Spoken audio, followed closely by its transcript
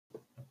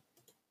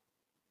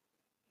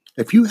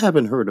If you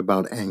haven't heard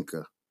about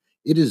Anchor,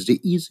 it is the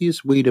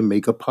easiest way to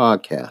make a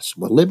podcast.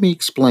 Well, let me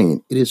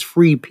explain. It is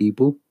free,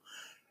 people.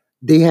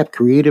 They have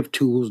creative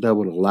tools that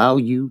will allow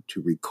you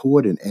to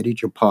record and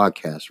edit your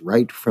podcast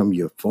right from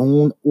your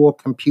phone or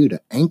computer.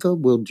 Anchor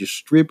will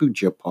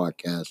distribute your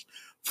podcast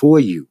for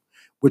you,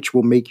 which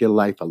will make your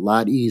life a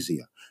lot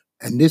easier.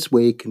 And this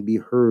way, it can be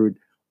heard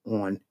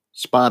on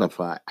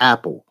Spotify,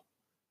 Apple,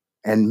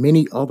 and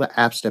many other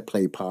apps that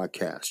play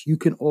podcasts. You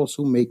can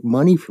also make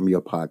money from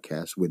your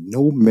podcast with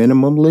no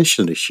minimum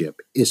listenership.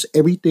 It's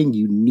everything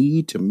you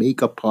need to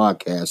make a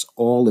podcast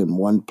all in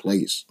one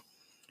place.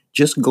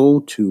 Just go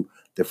to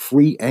the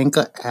free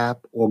Anchor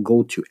app or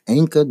go to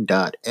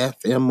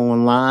anchor.fm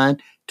online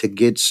to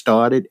get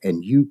started,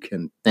 and you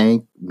can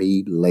thank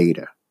me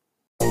later.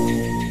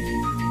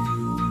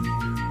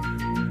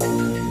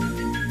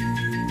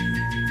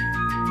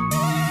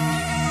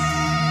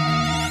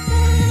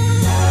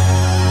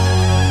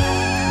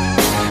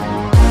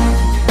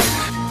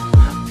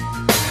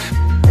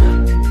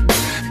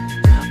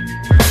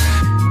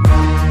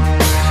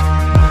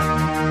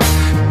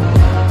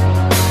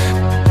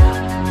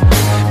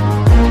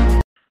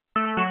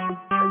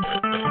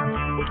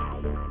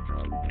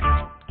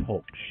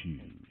 Talk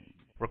shoes.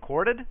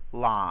 Recorded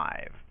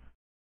live.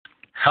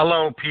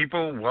 Hello,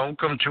 people.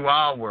 Welcome to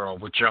Our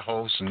World with your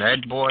hosts,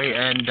 Ned Boy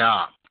and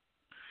Doc.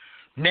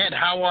 Ned,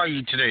 how are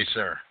you today,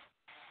 sir?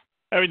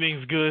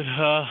 Everything's good.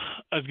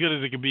 As good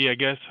as it can be, I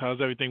guess.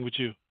 How's everything with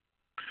you?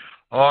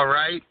 All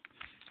right.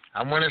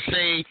 I want to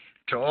say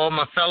to all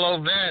my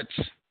fellow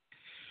vets,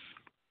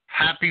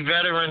 Happy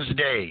Veterans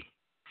Day.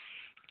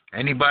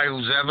 Anybody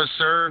who's ever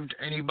served,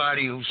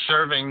 anybody who's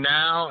serving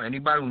now,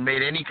 anybody who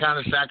made any kind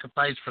of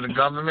sacrifice for the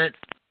government,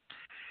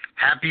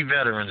 Happy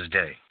Veterans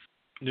Day.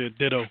 Yeah,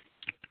 ditto.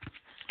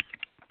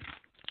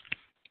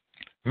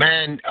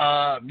 Man,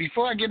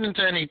 before I get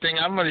into anything,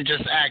 I'm going to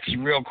just ask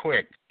you real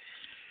quick.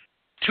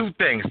 Two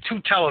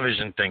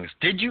television things.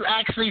 Did you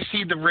actually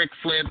see the Ric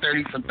Flair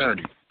 30 for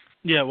 30?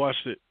 Yeah, I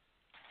watched it.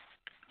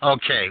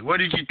 Okay, what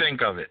did you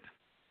think of it?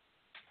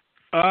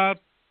 I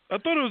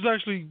thought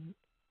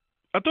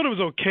it was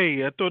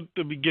okay. I thought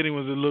the beginning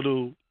was a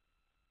little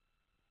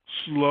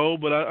slow,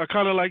 but I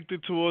kind of liked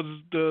it towards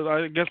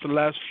the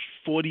last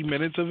 40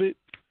 minutes of it.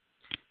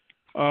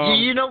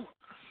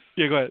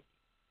 Yeah, go ahead.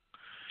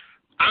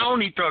 I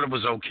only thought it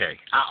was okay.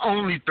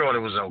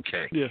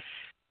 Yeah.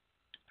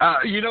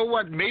 You know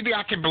what? Maybe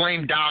I can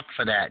blame Doc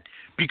for that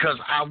because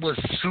I was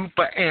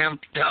super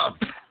amped up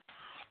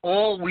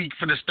all week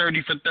for this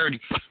 30 for 30.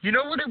 You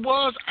know what it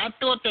was? I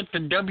thought that the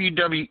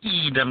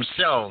WWE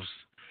themselves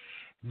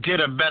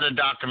did a better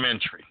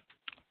documentary.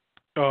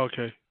 Oh,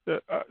 okay.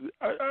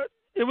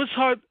 It was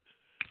hard.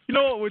 You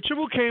know, when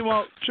Triple H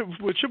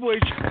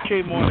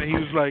came on and he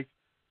was like,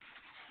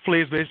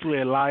 Flair's basically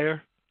a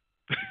liar.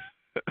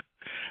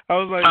 I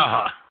was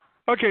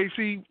like, okay,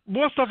 see,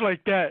 more stuff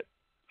like that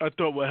I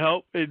thought would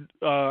help. And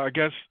I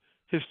guess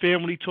his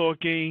family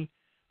talking,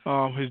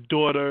 his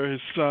daughter,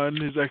 his son,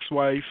 his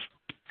ex-wife.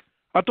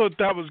 I thought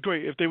that was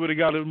great if they would have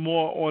gotten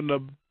more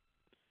on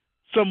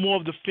some more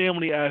of the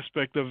family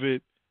aspect of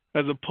it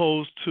as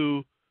opposed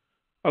to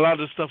a lot of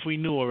the stuff we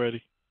knew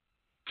already.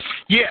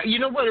 Yeah, you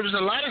know what? It was a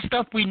lot of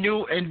stuff we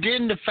knew, and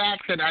then the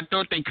fact that I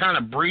thought they kind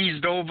of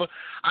breezed over.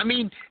 I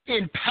mean,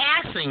 in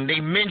passing, they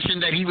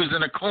mentioned that he was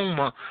in a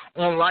coma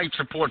on life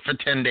support for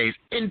 10 days.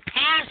 In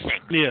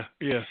passing. Yeah.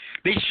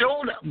 They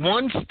showed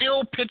one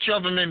still picture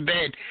of him in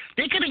bed.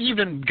 They could have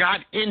even got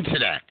into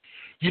that.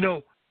 You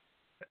know,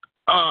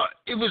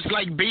 it was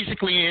like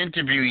basically an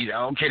interview.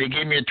 Okay, they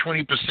gave me a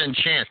 20%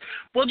 chance.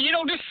 Well, you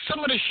know, this is some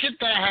of the shit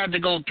that I had to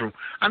go through.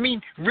 I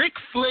mean, Ric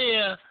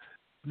Flair,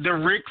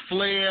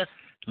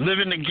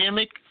 living the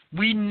gimmick,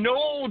 we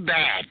know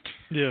that.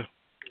 Yeah.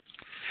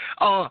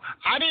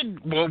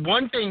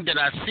 One thing that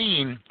I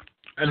seen,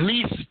 at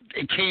least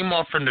it came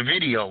off from the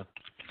video,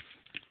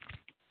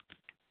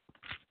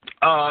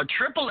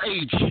 Triple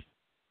H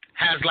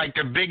has like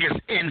the biggest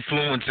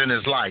influence in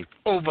his life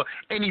over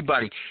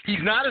anybody.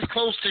 He's not as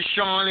close to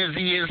Shawn as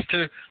he is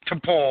to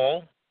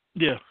Paul.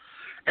 Yeah.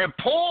 And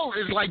Paul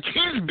is like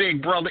his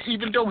big brother,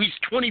 even though he's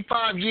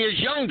 25 years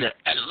younger,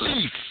 at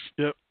least.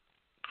 Yep.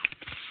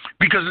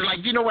 Because it's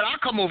like, you know what, I'll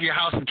come over your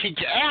house and kick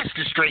your ass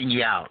to straighten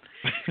you out.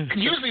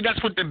 And usually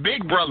that's what the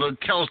big brother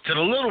tells to the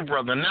little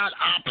brother, not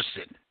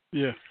opposite.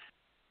 Yeah.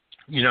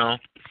 You know?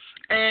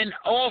 And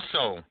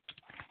also,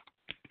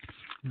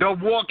 The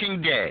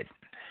Walking Dead.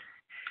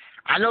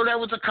 I know that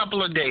was a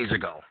couple of days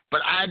ago,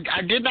 but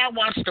I did not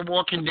watch The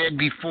Walking Dead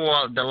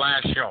before the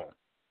last show.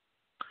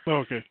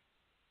 Okay.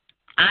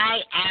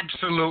 I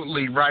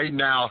absolutely right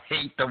now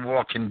hate The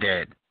Walking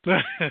Dead.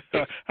 I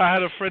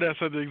had a friend that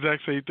said the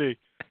exact same thing.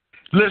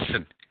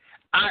 Listen,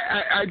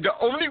 I the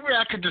only way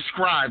I could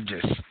describe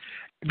this,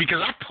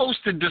 because I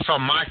posted this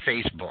on my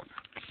Facebook.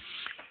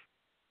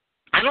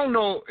 I don't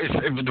know if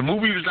the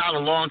movie was out a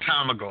long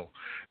time ago.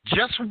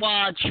 Just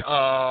watch,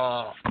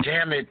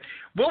 damn it,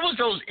 what was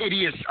those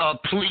idiots,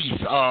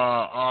 police,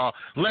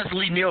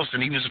 Leslie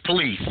Nielsen, he was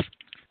police.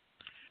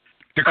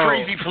 The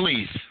crazy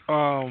police.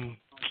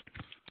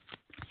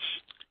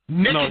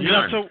 Naked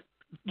Gun.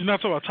 You're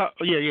not talking about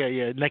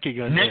yeah. Naked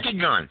Gun. Naked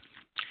Gun.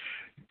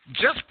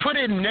 Just put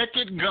in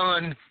Naked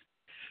Gun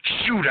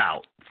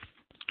shootout.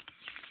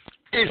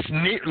 It's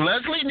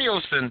Leslie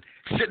Nielsen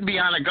sitting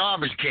behind a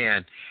garbage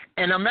can,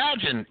 and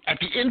imagine at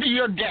the end of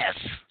your desk,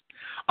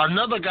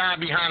 another guy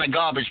behind a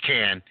garbage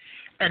can,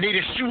 and they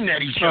just shooting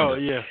at each other. Oh,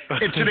 yeah.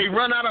 Until they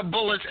run out of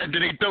bullets, and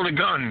then they throw the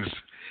guns.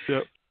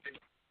 Yep.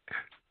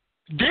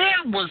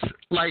 There was,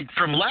 like,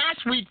 from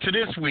last week to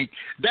this week,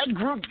 that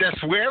group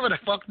that's wherever the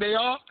fuck they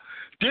are,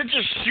 they're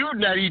just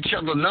shooting at each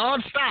other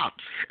nonstop.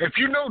 If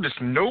you notice,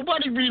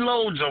 nobody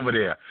reloads over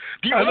there.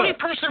 The only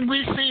person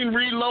we've seen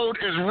reload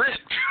is Rick.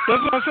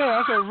 That's what I said.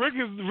 I said Rick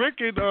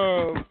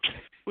and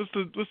what's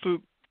the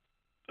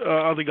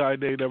other guy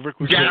named that Rick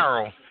was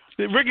Daryl.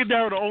 Rick and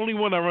Daryl are the only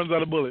one that runs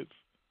out of bullets.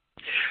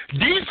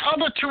 These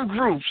other two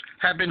groups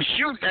have been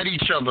shooting at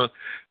each other,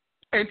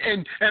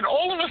 and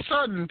all of a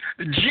sudden,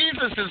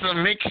 Jesus is a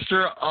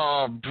mixture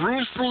of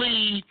Bruce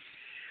Lee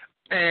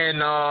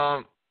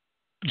and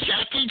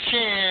Jackie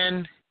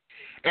Chan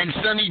and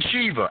Sonny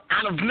Chiba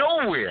out of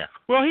nowhere.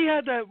 Well, he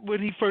had that when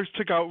he first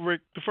took out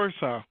Rick the first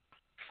time.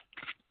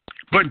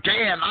 But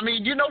damn, I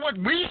mean, you know what?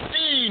 We've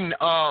seen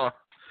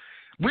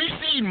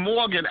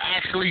Morgan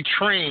actually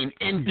train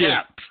in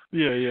depth.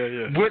 Yeah.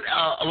 With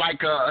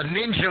like a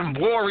ninja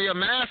warrior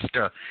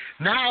master.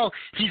 Now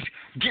he's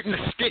getting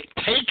the stick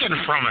taken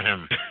from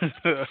him.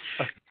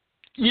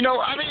 You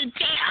know, I mean,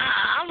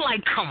 I'm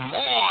like, come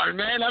on,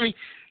 man. I mean,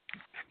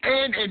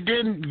 and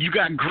then you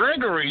got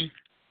Gregory.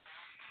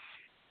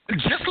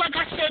 Just like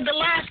I said the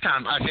last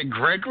time, I said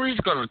Gregory's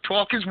going to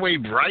talk his way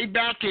right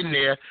back in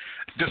there,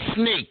 the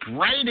snake,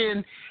 right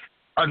in.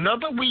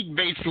 Another week,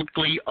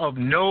 basically, of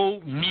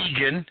no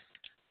Negan.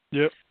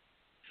 Yep.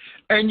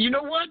 And you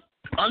know what?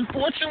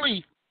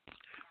 Unfortunately,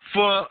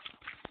 for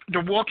The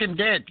Walking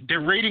Dead,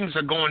 their ratings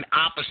are going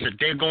opposite.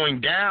 They're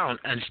going down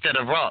instead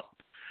of up.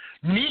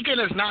 Negan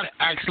has not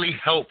actually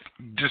helped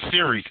the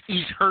series.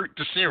 He's hurt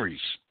the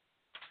series.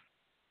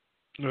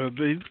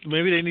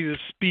 Maybe they need to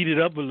speed it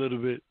up a little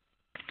bit.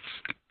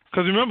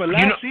 Because remember,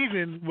 last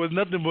season was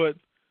nothing but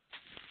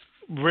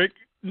Rick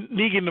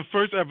Negan the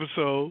first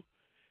episode.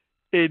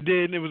 And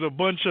then it was a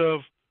bunch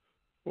of,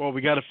 well,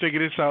 we got to figure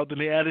this out. Then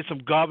they added some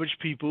garbage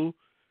people.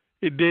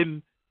 And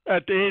then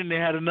at the end, they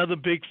had another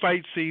big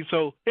fight scene.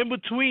 So in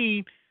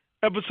between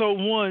episode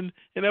 1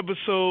 and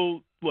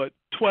episode,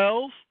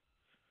 12,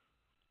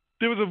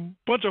 there was a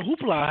bunch of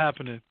hoopla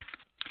happening.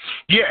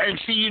 Yeah, and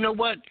see, you know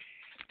what?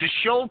 The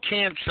show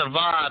can't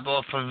survive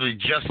off of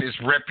just its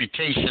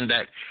reputation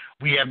that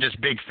we have this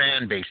big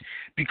fan base.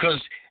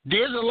 Because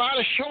there's a lot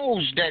of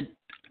shows that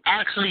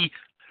actually...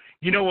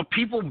 You know, when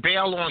people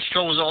bail on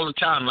shows all the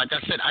time, like I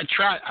said,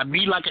 I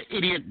be like an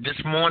idiot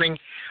this morning.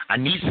 I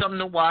need something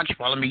to watch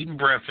while I'm eating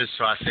breakfast,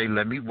 so I say,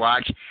 let me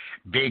watch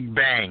Big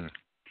Bang.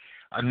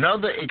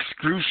 Another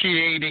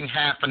excruciating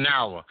half an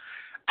hour.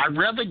 I'd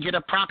rather get a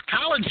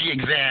proctology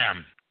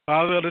exam.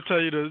 I was going to tell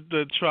you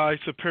to try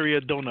Superior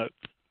Donut.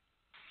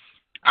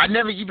 I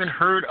never even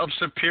heard of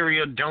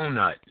Superior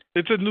Donut.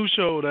 It's a new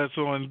show that's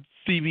on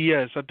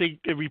CBS. I think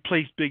it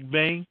replaced Big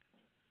Bang.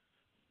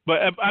 But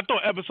I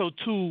thought episode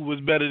 2 was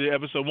better than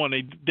episode 1.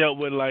 They dealt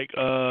with, like,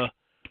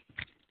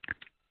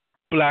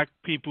 black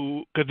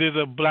people, because there's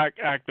a black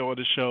actor on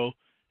the show.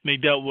 And they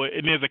dealt with,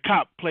 and there's a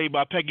cop played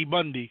by Peggy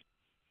Bundy.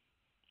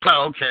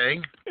 Oh,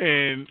 okay.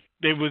 And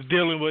they was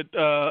dealing with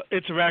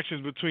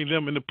interactions between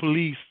them and the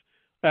police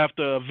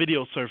after a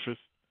video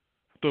surfaced.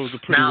 So it was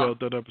a pretty well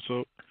done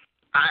episode.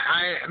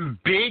 I am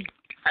big.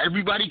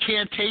 Everybody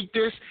can't take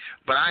this,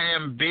 but I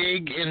am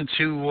big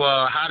into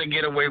How to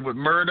Get Away with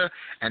Murder.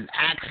 And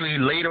actually,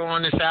 later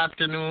on this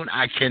afternoon,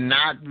 I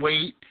cannot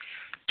wait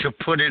to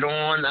put it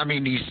on. I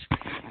mean,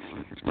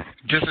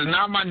 this is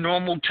not my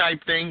normal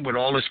type thing with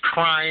all this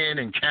crying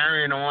and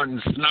carrying on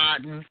and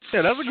snotting.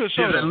 Yeah, that's a good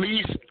show.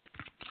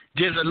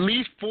 There's at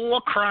least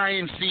 4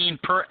 crying scenes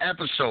per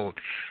episode.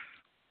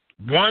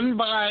 One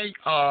by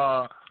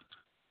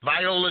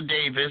Viola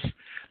Davis,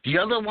 the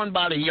other one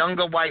by the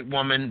younger white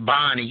woman,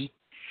 Bonnie.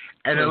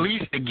 And at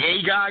least the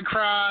gay guy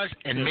cries,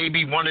 and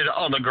maybe one of the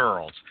other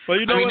girls. Well,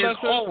 you know what there's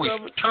always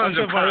tons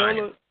of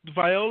crying.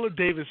 Viola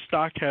Davis'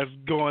 stock has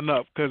gone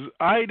up, because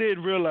I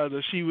didn't realize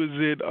that she was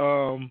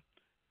in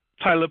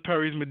Tyler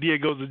Perry's Madea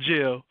Goes to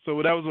Jail.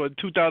 So that was,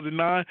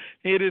 2009?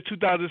 And it is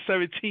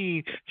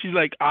 2017. She's,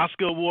 like,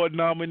 Oscar Award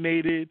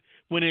nominated,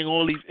 winning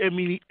all these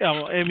Emmys. I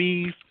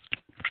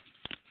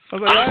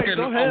was like,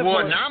 Oscar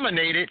Award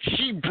nominated.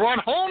 She brought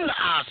home the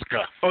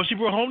Oscar. Oh, she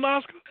brought home the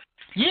Oscar?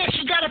 Yeah,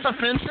 she got it for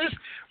Fences,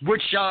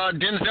 which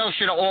Denzel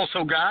should have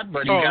also got,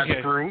 but he got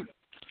screwed.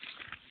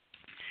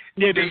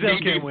 Yeah,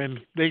 Denzel can't win.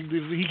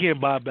 He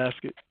can't buy a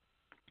basket.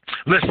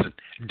 Listen,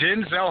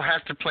 Denzel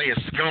has to play a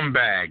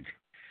scumbag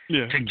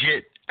to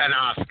get an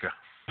Oscar.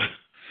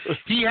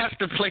 He has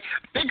to play.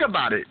 Think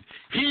about it.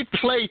 He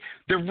played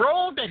the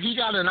role that he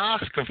got an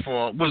Oscar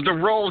for was the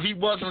role he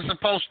wasn't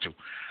supposed to.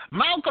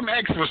 Malcolm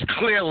X was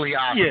clearly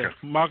Oscar. Yeah,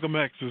 Malcolm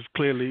X was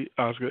clearly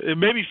Oscar. And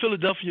maybe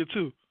Philadelphia,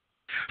 too.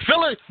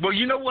 Well,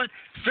 you know what?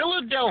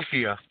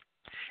 Philadelphia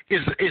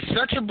is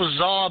such a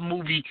bizarre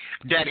movie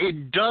that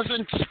it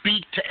doesn't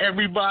speak to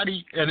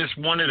everybody, and it's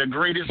one of the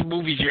greatest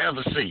movies you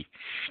ever see.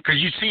 Because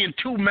you're seeing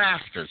two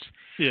masters.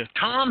 Yeah.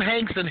 Tom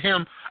Hanks and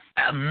him,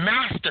 a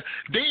master.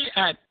 They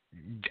at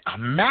a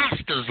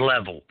master's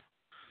level.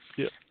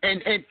 Yeah.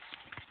 And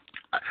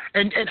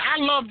I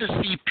love to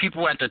see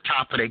people at the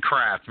top of their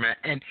craft, man.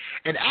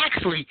 And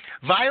actually,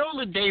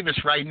 Viola Davis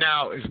right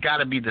now has got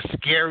to be the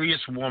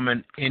scariest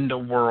woman in the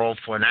world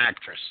for an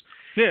actress.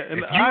 Yeah, and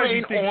if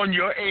you ain't on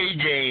your A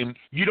game,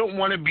 you don't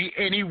want to be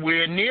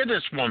anywhere near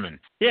this woman.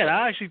 Yeah,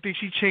 I actually think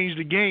she changed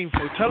the game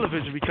for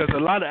television because a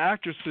lot of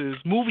actresses,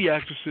 movie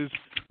actresses,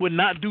 would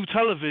not do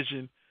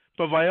television.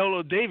 But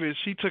Viola Davis,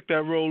 she took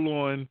that role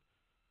on,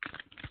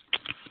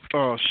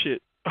 How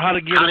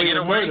to Get Away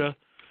with Murder.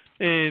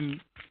 And,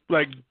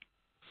 like,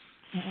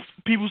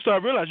 people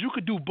start realizing you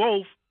could do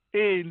both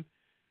and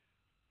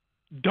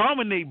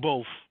dominate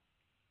both.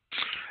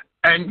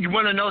 And you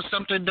want to know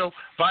something, though?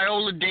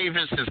 Viola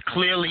Davis is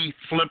clearly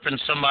flipping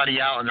somebody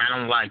out, and I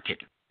don't like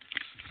it.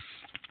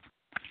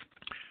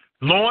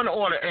 Law &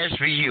 Order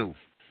SVU.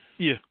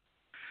 Yeah.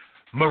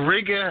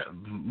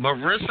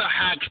 Marissa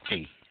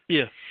Hackney.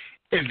 Yeah.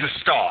 Is the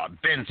star,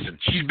 Benson.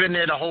 She's been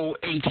there the whole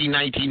 18,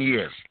 19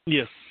 years.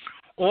 Yeah.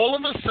 All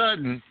of a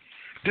sudden,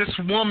 this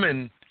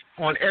woman,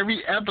 on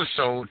every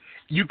episode,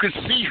 you could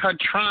see her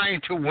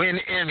trying to win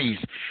Emmys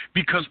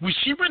because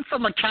she went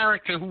from a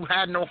character who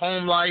had no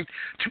home life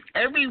to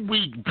every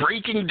week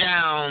breaking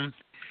down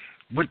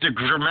with the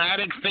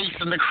dramatic face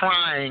and the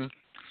crying.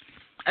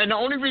 And the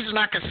only reason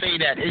I can say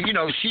that is,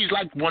 she's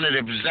like one of the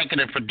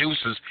executive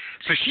producers,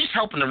 so she's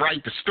helping to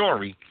write the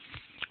story.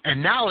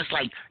 And now it's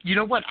like, you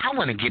know what? I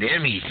want to get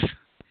Emmys.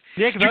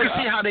 Yeah, you can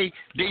see how they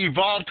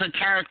evolved her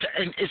character,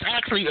 and it's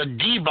actually a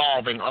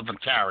devolving of a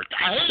character.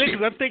 I hate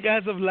it. I think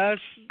as of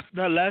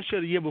not last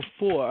year, the year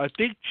before, I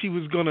think she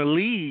was going to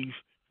leave.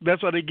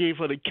 That's why they gave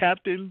her the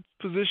captain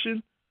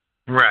position.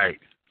 Right.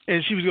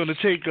 And she was going to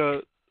take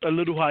a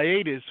little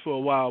hiatus for a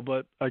while,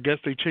 but I guess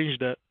they changed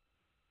that.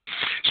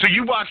 So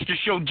you watch the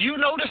show. Do you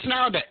notice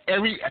now that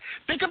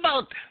think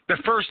about the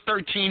first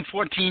 13,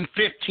 14,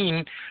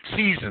 15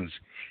 seasons.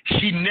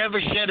 She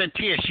never shed a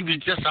tear. She was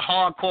just a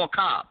hardcore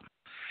cop.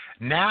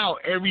 Now,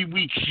 every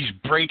week, she's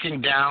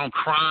breaking down,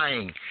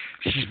 crying.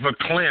 She's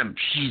verklempt.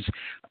 She's,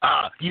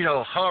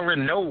 her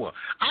and Noah.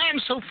 I am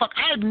so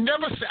I'm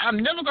never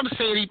going to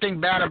say anything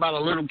bad about a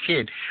little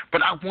kid,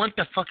 but I want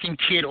the fucking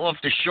kid off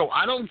the show.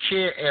 I don't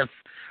care if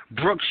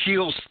Brooke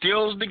Shields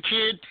steals the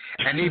kid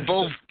and they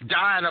both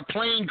die in a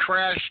plane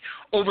crash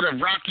over the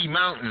Rocky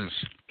Mountains.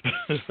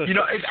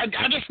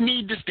 I just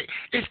need this.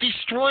 It's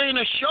destroying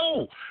a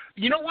show.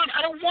 You know what?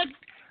 I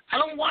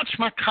don't watch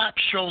my cop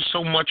shows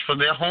so much for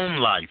their home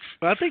life.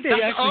 But I think they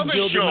actually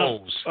built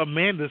shows.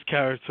 Amanda's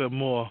character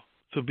more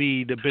to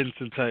be the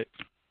Benson type.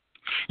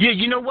 Yeah,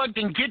 you know what?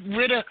 Then get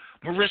rid of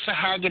Marissa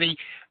Haggerty,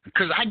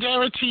 because I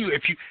guarantee you,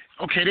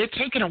 they're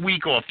taking a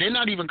week off. They're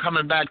not even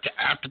coming back to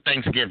after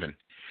Thanksgiving.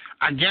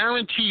 I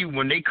guarantee you,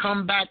 when they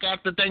come back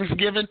after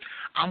Thanksgiving,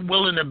 I'm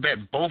willing to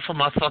bet both of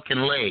my fucking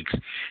legs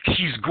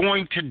she's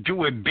going to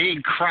do a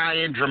big,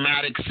 crying,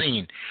 dramatic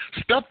scene.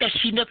 Stuff that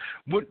she never...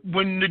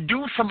 When the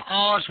dude from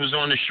Oz was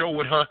on the show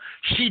with her,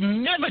 she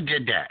never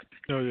did that.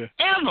 Oh, yeah.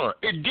 Ever.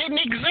 It didn't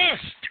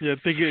exist. Yeah, I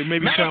think it may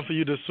be time for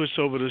you to switch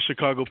over to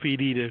Chicago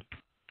PD then.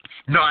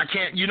 No, I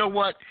can't. You know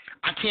what?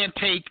 I can't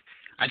take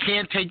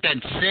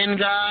that Sin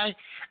guy,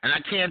 and I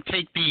can't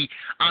take the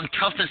I'm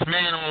toughest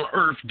man on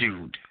earth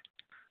dude.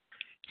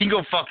 He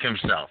go fuck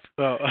himself.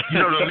 Oh.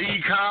 The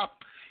lead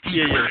cop. He's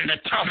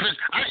the toughest.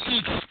 I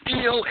eat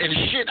steel and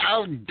shit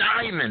out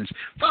diamonds.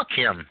 Fuck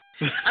him.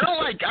 I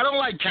don't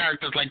like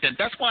characters like that.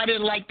 That's why I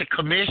didn't like the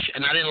Commish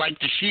and I didn't like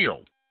the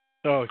Shield.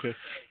 Oh, okay.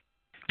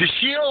 The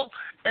Shield,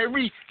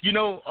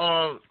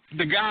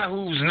 the guy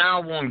who's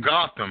now on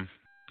Gotham.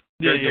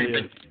 Yeah.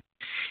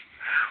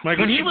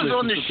 When he was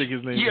on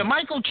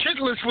Michael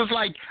Chiklis was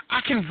like,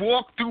 I can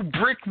walk through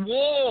brick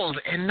walls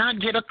and not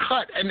get a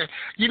cut. And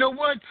you know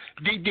what?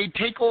 They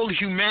take all the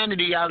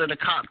humanity out of the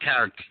cop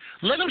character.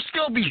 Let them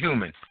still be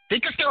human. They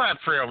can still have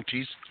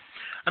frailties.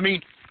 I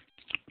mean,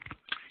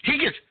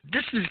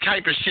 this is the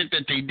type of shit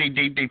that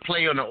they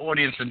play on the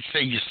audience and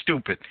say you're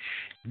stupid.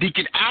 They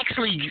could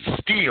actually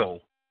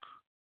steal,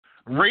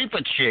 rape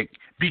a chick,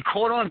 be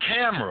caught on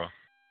camera.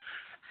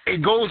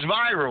 It goes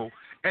viral.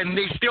 And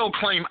they still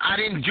claim I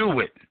didn't do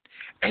it,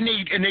 and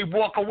they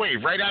walk away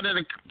right out of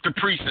the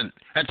precinct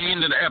at the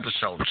end of the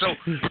episode. So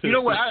you know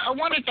what? I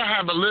wanted to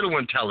have a little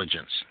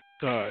intelligence.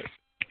 All right.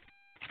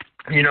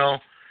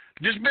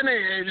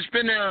 It's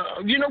been a.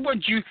 You know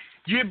what? You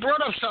had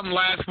brought up something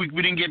last week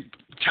we didn't get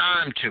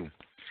time to,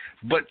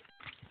 but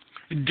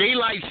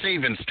daylight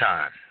savings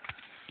time.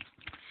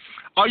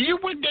 Are you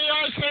with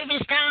daylight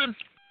savings time?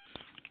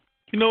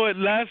 You know what?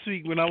 Last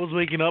week when I was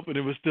waking up and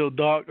it was still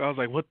dark, I was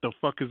like, "What the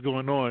fuck is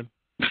going on?"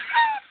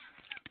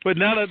 But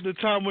now that the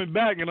time went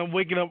back and I'm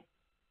waking up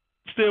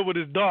still when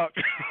it's dark,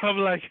 I'm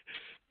like,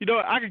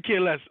 I could care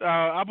less.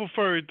 I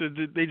prefer it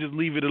that they just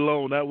leave it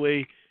alone. That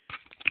way,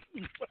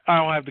 I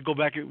don't have to go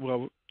back.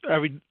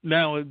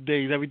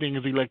 Nowadays everything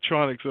is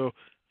electronic, so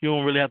You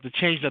don't really have to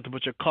change nothing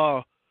but your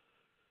car.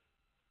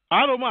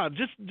 I don't mind.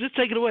 Just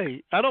take it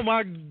away. I don't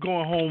mind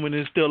going home and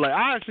it's still light.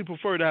 I actually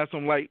prefer to have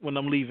some light when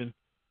I'm leaving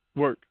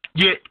work.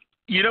 Yeah,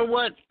 you know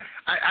what?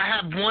 I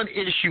have one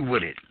issue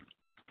with it.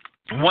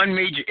 One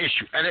major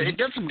issue, and it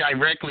doesn't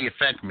directly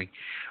affect me.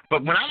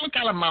 But when I look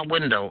out of my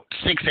window,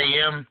 6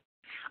 a.m.,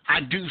 I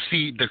do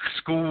see the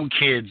school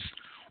kids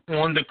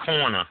on the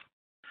corner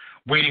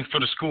waiting for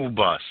the school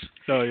bus.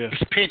 Oh, yeah.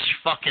 It's pitch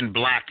fucking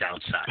black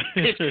outside.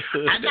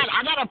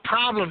 I got a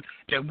problem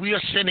that we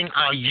are sending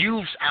our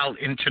youths out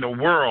into the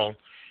world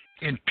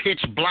in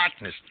pitch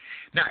blackness.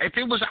 Now, if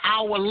it was an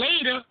hour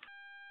later,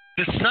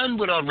 the sun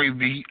would already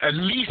be at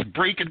least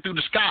breaking through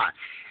the sky.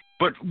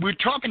 But we're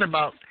talking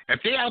about,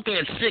 if they're out there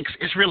at 6,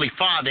 it's really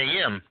 5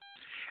 a.m.,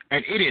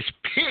 and it is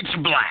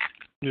pitch black.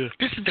 Yeah.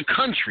 This is the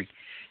country.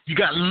 You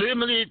got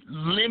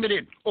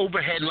limited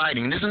overhead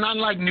lighting. This is not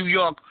like New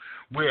York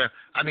where,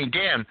 I mean,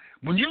 damn,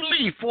 when you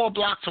leave 4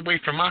 blocks away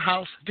from my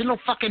house, there's no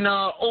fucking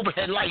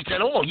overhead lights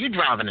at all. You're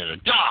driving in the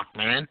dark,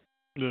 man.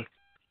 Yeah.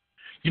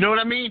 You know what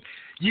I mean?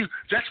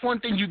 That's one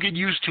thing you get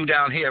used to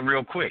down here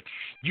real quick.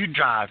 You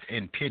drive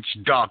in pitch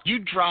dark. You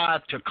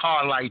drive to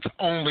car lights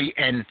only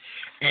and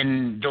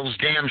those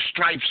damn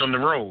stripes on the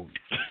road.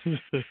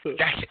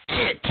 That's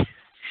it.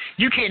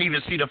 You can't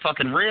even see the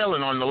fucking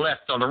railing on the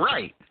left or the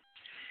right.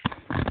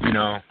 You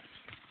know.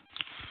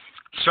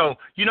 So,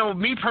 you know,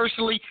 me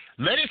personally,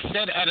 let it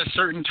set at a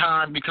certain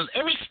time because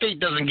every state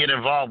doesn't get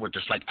involved with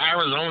this. Like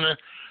Arizona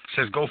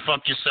says, go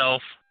fuck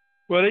yourself.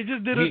 Well, they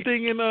just did a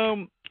thing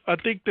in, I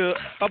think the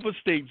upper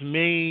states,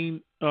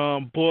 Maine,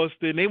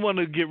 Boston, they want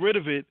to get rid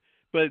of it,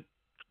 but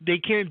they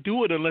can't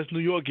do it unless New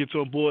York gets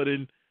on board,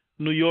 and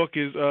New York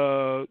is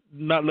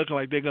not looking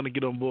like they're going to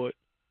get on board.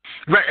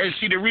 Right, and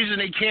see, the reason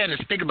they can is,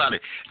 think about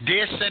it.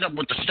 They're set up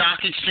with the stock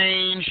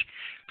exchange.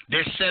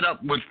 They're set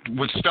up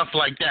with stuff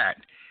like that.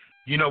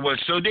 You know what?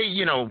 So they,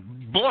 you know,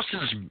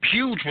 Boston's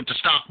huge with the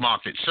stock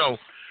market. So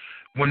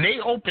when they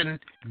open,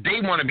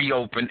 they want to be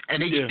open,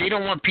 and they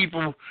don't want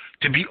people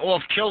to be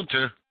off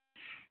kilter.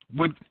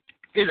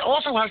 It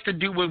also has to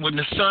do with when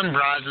the sun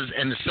rises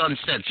and the sun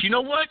sets. You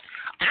know what?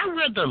 I'd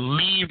rather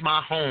leave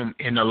my home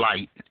in the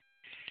light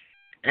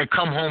and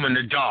come home in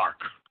the dark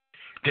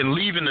than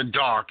leave in the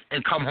dark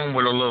and come home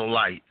with a little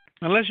light.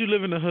 Unless you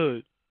live in the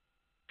hood.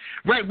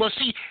 Right. Well,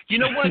 see, you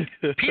know what?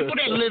 People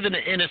that live in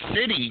the inner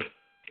city,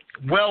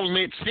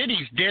 well-lit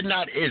cities, they're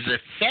not as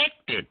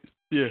affected.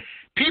 Yeah.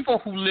 People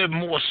who live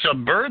more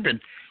suburban,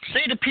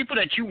 say the people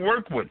that you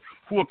work with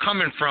who are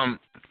coming from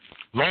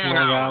Long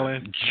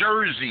Island,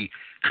 Jersey,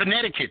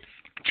 Connecticut,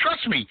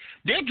 trust me,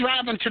 they're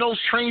driving to those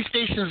train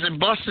stations and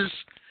buses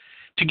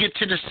to get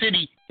to the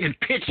city in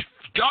pitch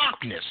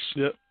darkness.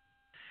 Yep.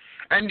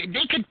 And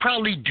they could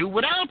probably do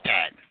without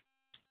that.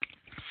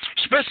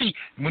 Especially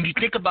when you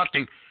think about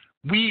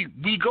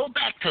we go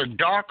back to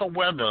darker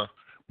weather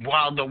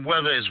while the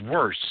weather is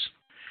worse.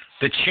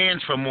 The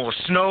chance for more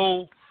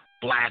snow,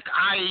 black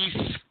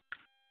ice,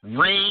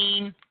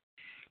 rain.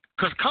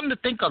 Because come to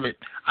think of it,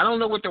 I don't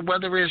know what the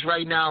weather is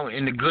right now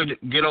in the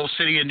good old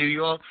city of New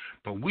York,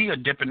 but we are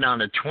dipping down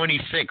to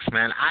 26,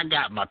 man. I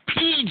got my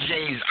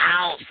PJs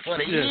out for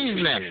the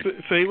evening.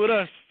 Stay with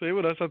us. Stay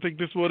with us. I think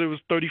this one, it was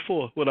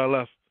 34 when I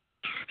left.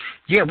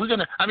 Yeah,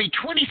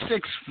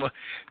 26 for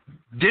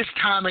this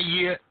time of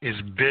year is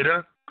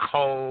bitter,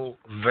 cold,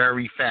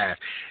 very fast.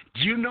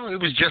 Do you know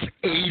it was just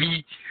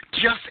 80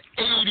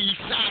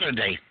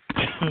 Saturday?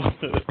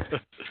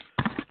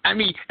 I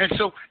mean, and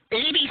so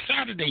 80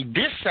 Saturday,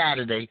 this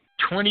Saturday,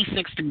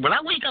 26 degrees. When I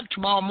wake up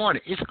tomorrow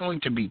morning, it's going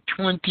to be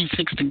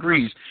 26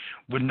 degrees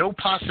with no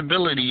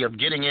possibility of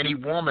getting any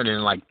warmer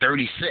than like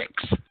 36.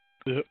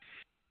 Yep.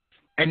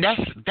 And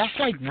that's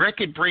like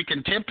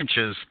record-breaking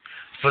temperatures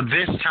for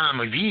this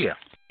time of year.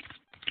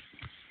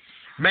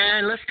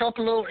 Man, let's talk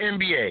a little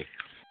NBA.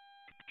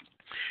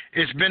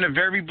 It's been a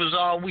very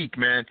bizarre week,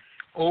 man.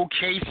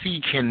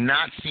 OKC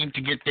cannot seem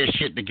to get their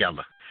shit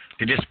together.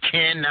 They just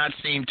cannot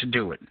seem to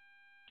do it.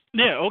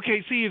 Yeah,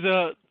 OKC is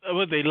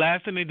what, they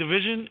last in the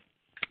division?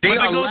 They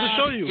are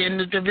last in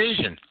the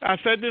division. I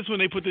said this when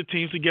they put the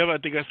teams together. I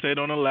think I said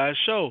on the last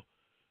show.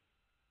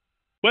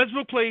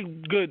 Westbrook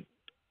played good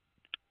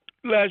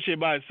last year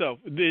by itself.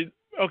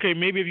 Okay,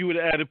 maybe if you would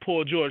have added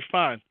Paul George,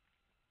 fine.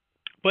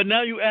 But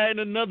now you add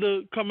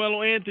another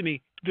Carmelo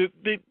Anthony.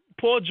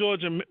 Paul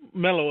George and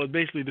Melo are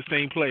basically the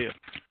same player.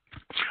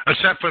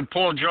 Except for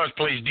Paul George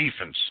plays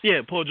defense.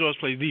 Yeah, Paul George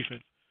plays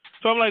defense.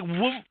 So I'm like,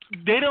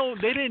 they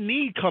didn't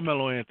need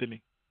Carmelo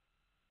Anthony.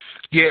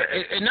 Yeah,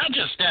 and not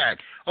just that.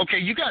 Okay,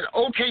 you got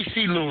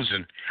OKC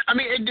losing. I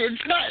mean,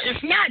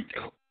 it's not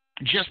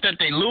just that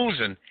they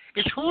losing.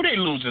 It's who they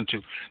losing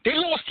to. They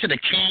lost to the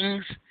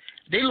Kings.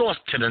 They lost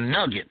to the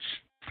Nuggets.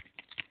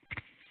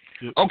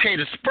 Yep. Okay,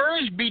 the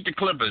Spurs beat the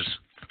Clippers.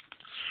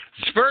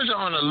 Spurs are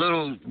on a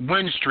little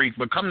win streak,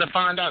 but come to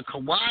find out,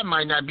 Kawhi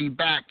might not be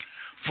back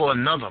for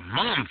another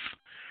month.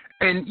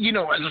 And, you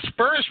know, as a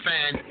Spurs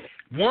fan,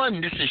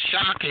 one, this is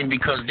shocking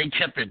because they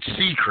kept it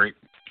secret.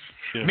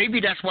 Yeah.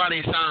 Maybe that's why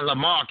they signed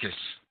LaMarcus.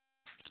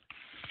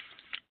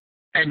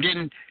 And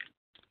then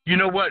You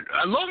know what?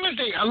 As long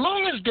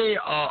as they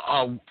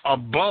are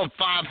above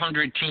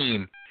 500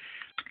 team,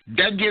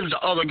 that gives the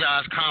other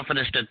guys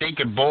confidence that they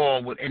can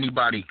ball with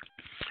anybody.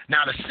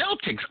 Now the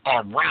Celtics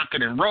are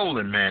rocking and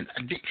rolling, man.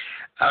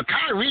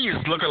 Kyrie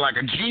is looking like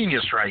a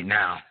genius right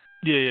now.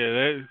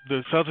 Yeah.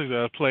 The Celtics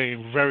are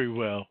playing very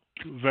well,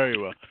 very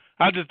well.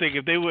 I just think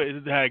if they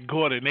had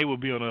Gordon, they would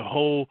be on a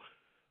whole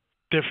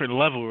different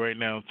level right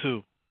now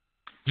too.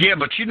 Yeah,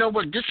 but you know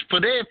what? Just for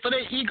their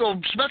ego,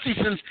 especially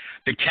since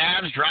the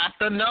Cavs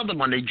dropped another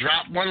one. They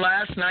dropped one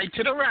last night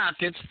to the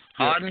Rockets.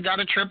 Harden got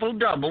a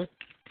triple-double.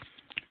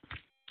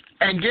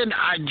 And then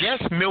I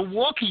guess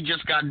Milwaukee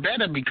just got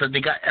better because they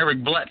got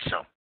Eric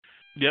Bledsoe.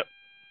 Yep.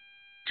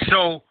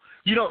 So,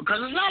 you know, because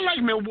it's not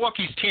like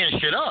Milwaukee's tearing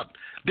shit up.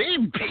 They're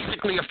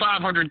basically a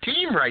 500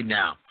 team right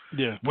now.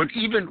 Yeah. With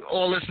even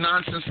all this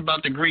nonsense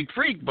about the Greek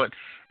Freak. But,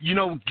 you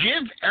know,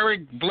 give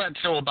Eric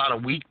Bledsoe about a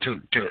week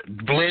to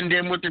blend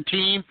in with the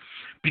team.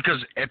 Because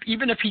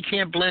even if he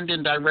can't blend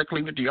in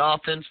directly with the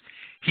offense,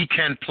 he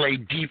can play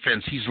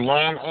defense. He's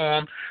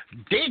long-armed.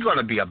 They're going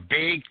to be a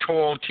big,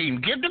 tall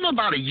team. Give them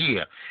about a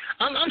year.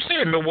 I'm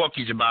saying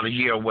Milwaukee's about a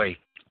year away.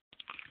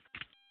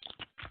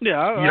 Yeah,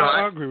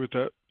 I agree with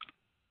that.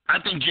 I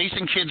think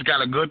Jason Kidd's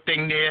got a good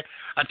thing there.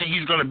 I think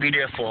he's going to be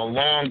there for a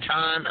long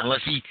time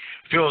unless he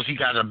feels he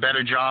got a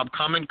better job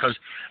coming, because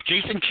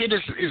Jason Kidd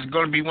is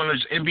going to be one of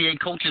those NBA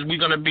coaches we're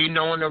going to be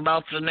knowing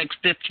about for the next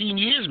 15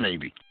 years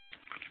maybe.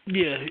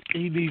 Yeah,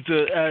 he needs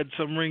to add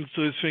some rings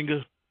to his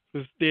finger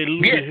because they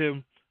eluded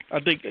him. I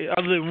think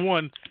other than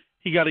one,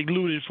 he got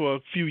eluded for a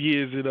few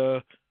years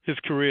in his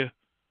career.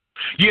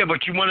 Yeah,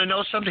 but you want to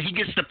know something? He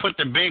gets to put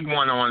the big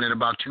one on in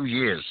about 2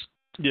 years.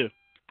 Yeah.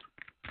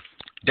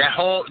 That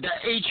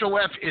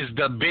HOF is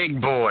the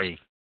big boy.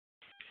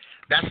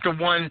 That's the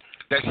one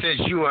that says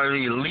you are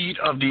the elite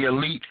of the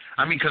elite.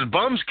 I mean, because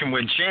bums can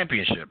win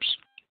championships.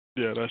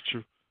 Yeah, that's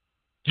true.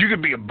 You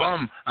could be a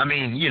bum. I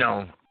mean, you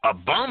know, a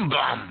bum.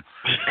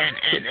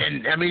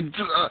 And I mean,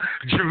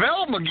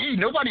 JaVale McGee,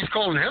 nobody's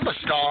calling him a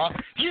star.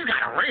 He's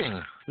got a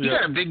ring. He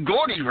got a big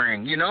gaudy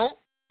ring, you know?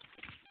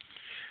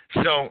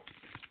 So,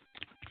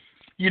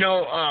 you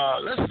know,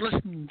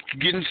 let's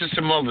get into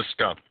some other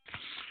stuff.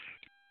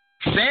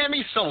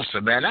 Sammy Sosa,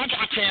 man, I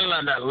can't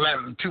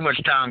let too much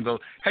time go.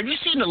 Have you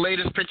seen the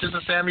latest pictures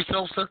of Sammy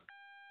Sosa?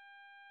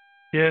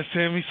 Yeah,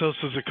 Sammy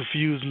Sosa's a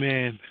confused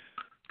man.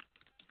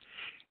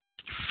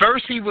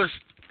 First he was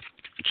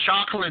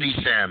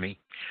chocolatey Sammy.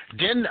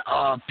 Then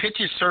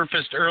pictures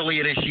surfaced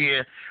earlier this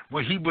year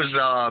where he was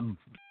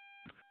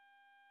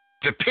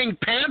the Pink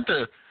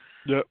Panther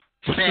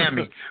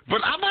Sammy.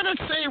 But I'm going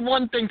to say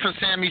one thing for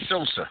Sammy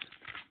Sosa.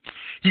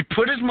 He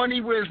put his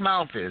money where his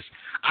mouth is.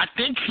 I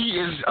think he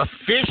is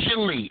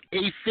officially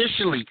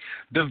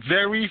the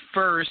very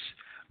first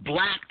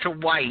black to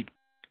white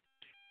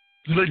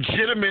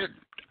legitimate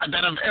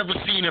that I've ever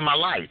seen in my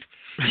life.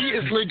 He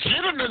is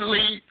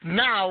legitimately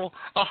now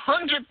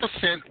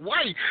 100%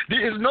 white.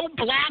 There is no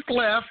black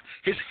left.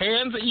 His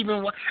hands are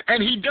even white.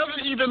 And he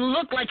doesn't even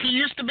look like he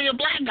used to be a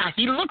black guy.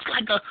 He looks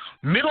like a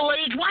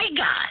middle-aged white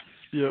guy.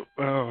 Yep.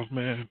 Oh,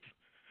 man.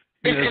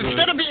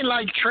 Instead of being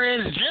like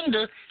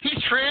transgender,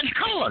 he's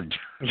trans-colored.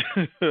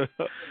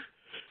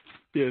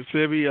 Yeah,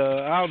 Sammy,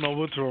 I don't know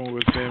what's wrong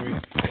with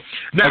Sammy.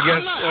 Now, I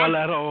guess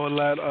all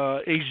that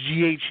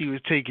HGH he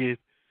was taking,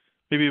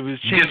 maybe it was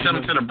changing. Get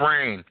something to the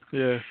brain.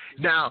 Yeah.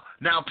 Now,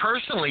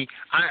 personally,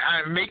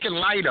 I'm making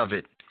light of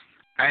it.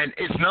 And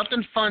it's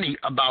nothing funny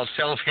about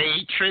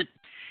self-hatred.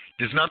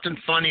 There's nothing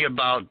funny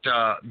about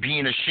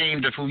being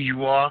ashamed of who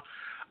you are.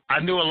 I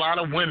knew a lot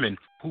of women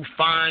who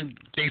found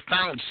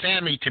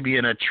Sammy to be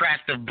an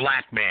attractive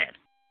black man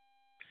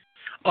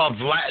of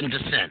Latin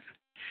descent.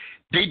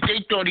 They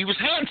thought he was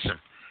handsome.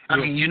 I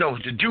mean, you know,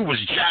 the dude was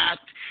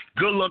jacked,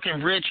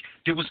 good-looking, rich.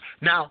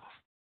 Now,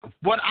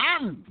 what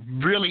I'm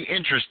really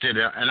interested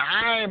in, and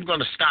I am going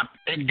to stop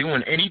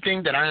doing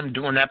anything that I am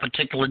doing that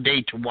particular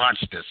day to watch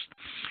this.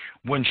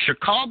 When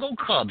Chicago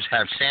Cubs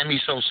have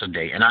Sammy Sosa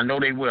Day, and I know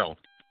they will,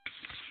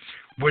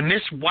 when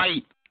this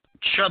white,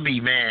 chubby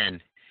man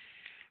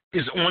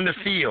is on the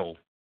field,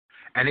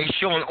 and they're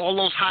showing all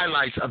those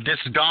highlights of this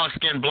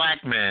dark-skinned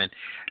black man,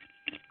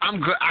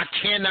 I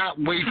cannot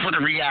wait for the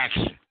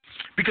reaction.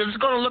 Because it's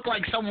going to look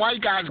like some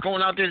white guy's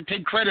going out there to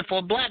take credit for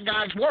a black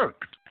guy's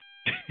work.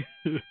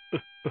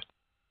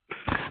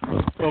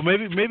 Well,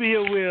 maybe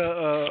he'll wear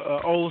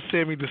a old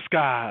Sammy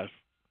disguise.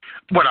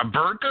 What, a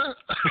burqa?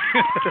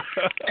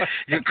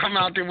 You come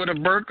out there with a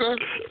burqa?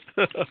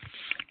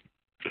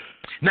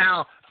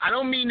 Now, I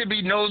don't mean to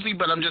be nosy,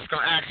 but I'm just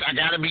going to ask. I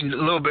got to be a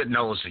little bit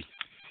nosy.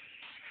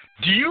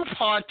 Do you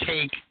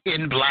partake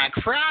in Black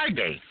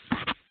Friday?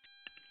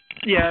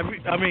 Yeah,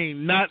 I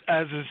mean, not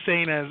as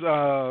insane as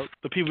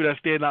the people that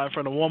stand out in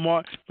front of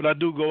Walmart, but I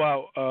do go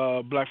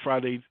out Black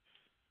Friday.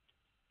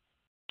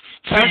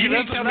 So Actually,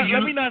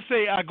 let me not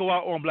say I go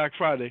out on Black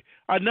Friday.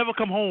 I never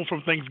come home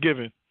from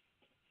Thanksgiving.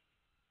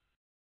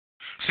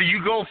 So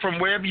you go from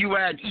wherever you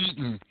had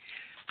eaten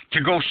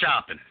to go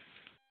shopping?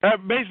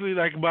 Basically,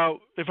 like about,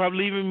 if I'm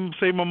leaving,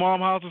 say, my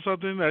mom's house or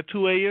something at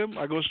 2 a.m.,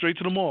 I go straight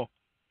to the mall.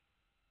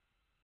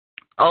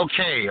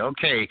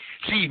 Okay.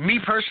 See, me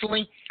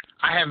personally,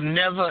 I have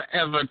never,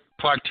 ever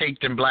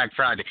partaked in Black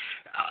Friday.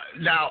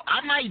 Now,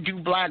 I might do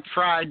Black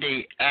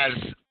Friday as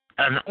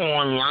an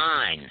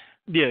online.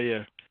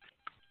 Yeah.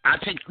 I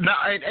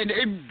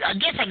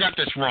guess I got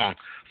this wrong.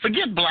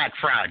 Forget Black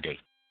Friday.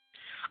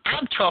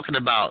 I'm talking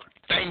about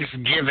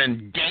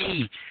Thanksgiving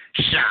Day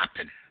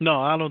shopping.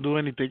 No, I don't do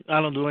anything.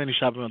 I don't do any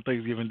shopping on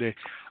Thanksgiving Day.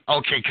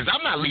 Okay, because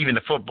I'm not leaving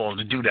the football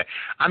to do that.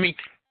 I mean,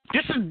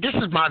 this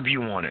is my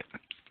view on it.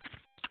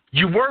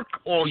 You work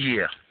all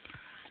year.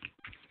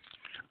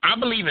 I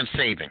believe in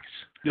savings,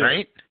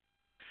 right?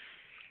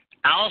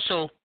 I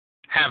also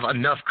have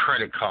enough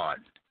credit card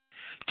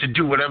to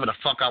do whatever the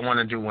fuck I want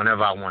to do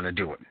whenever I want to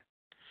do it.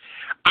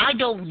 I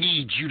don't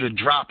need you to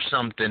drop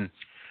something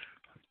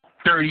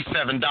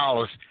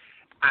 $37.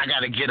 I got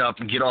to get up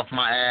and get off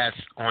my ass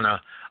on a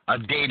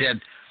day that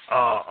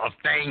of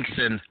thanks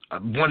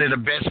and one of the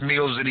best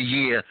meals of the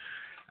year.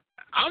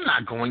 I'm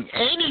not going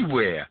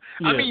anywhere.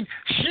 Yeah. I mean,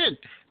 shit,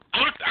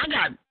 I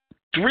got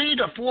 3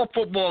 to 4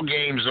 football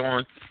games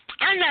on.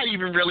 I'm not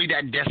even really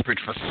that desperate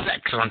for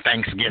sex on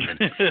Thanksgiving.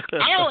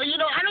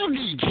 I don't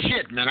need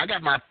shit, man. I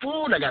got my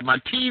food, I got my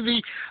TV,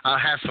 I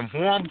have some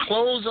warm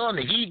clothes on,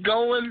 the heat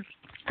going.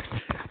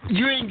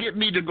 You ain't get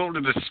me to go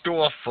to the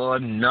store for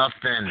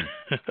nothing.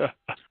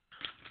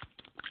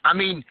 I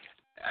mean,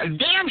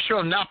 damn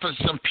sure not for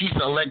some piece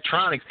of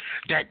electronics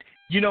that,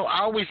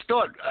 I always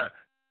thought,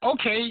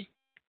 okay,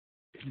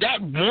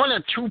 that 1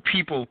 or 2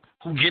 people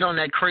who get on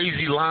that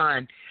crazy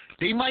line,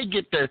 they might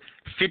get the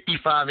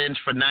 55-inch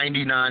for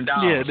 $99.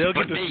 Yeah, they'll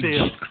get the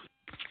sale.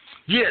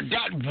 Yeah,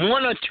 that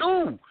 1 or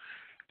 2.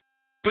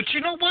 But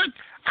you know what?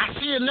 I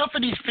see enough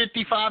of these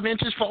 55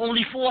 inches for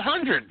only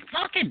 $400.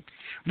 Fuck it.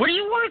 What are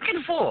you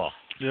working for?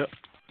 Yep.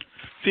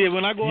 See,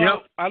 when I go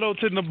out, I don't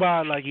tend to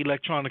buy like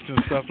electronics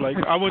and stuff. Like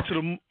I went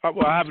to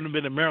I haven't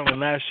been in Maryland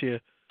last year,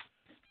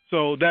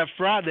 so that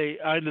Friday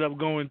I ended up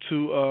going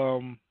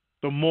to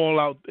the mall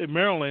out in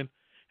Maryland,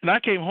 and I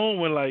came home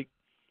with like,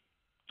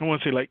 I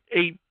want to say like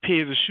 8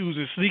 pairs of shoes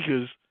and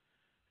sneakers,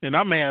 and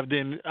I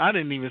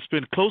didn't even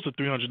spend close to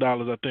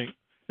 $300, I think.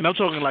 And I'm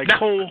talking like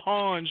Cole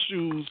Haan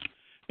shoes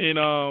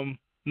and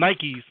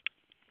Nikes.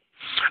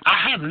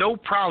 I have no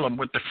problem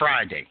with the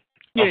Friday.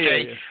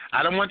 Okay? Yeah.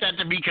 I don't want that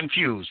to be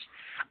confused.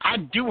 I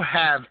do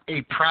have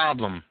a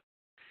problem.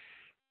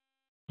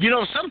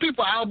 Some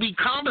people I'll be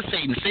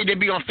conversating, say they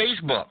be on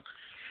Facebook,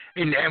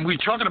 and we're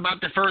talking about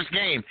the first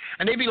game,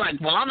 and they be like,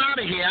 well, I'm out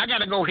of here. I got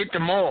to go hit the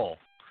mall.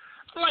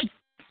 I'm like,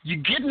 you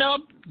getting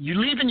up, you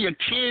leaving your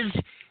kids,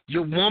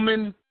 your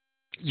woman,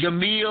 your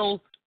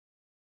meal.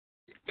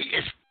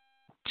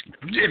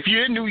 If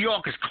you're in New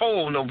York, it's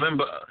cold,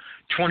 November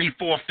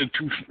 24th to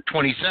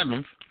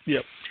 27th.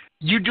 Yep.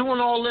 You doing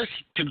all this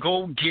to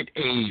go get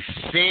a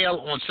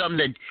sale on something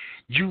that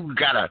you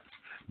got to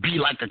be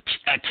like a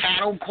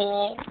cattle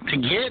call to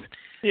get?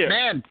 Yeah.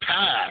 Man,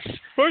 pass.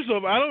 First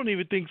off, I don't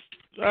even think,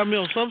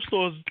 some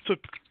stores took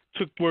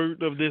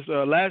word of this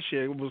last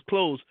year. It was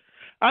closed.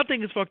 I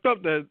think it's fucked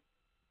up that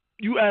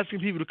you asking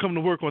people to come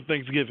to work on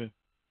Thanksgiving.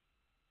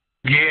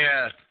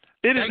 Yeah.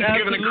 It is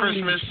Thanksgiving and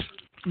Christmas.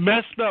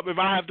 Messed up if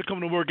I have to come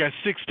to work at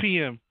 6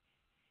 p.m.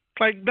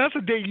 Like, that's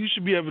a day you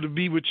should be able to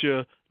be with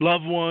your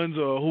loved ones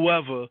or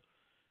whoever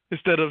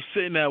instead of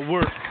sitting at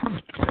work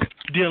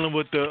dealing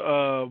with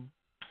the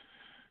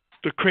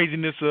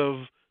craziness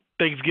of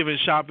Thanksgiving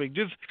shopping.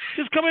 Just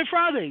come in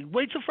Friday.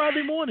 Wait till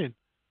Friday morning.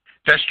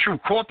 That's true.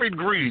 Corporate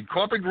greed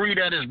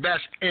at its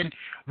best. And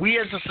we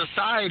as a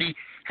society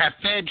have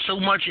fed so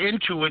much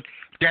into it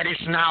that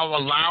it's now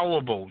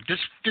allowable.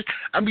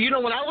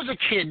 When I was a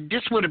kid,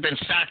 this would have been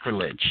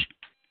sacrilege.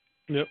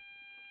 Yep.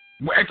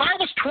 When I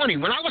was 20,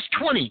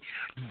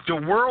 the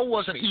world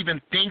wasn't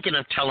even thinking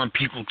of telling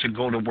people to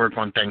go to work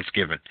on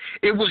Thanksgiving.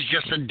 It was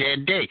just a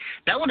dead day.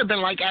 That would have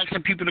been like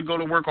asking people to go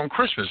to work on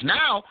Christmas.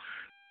 Now,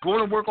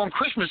 going to work on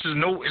Christmas is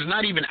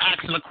not even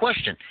asking a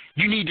question.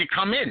 You need to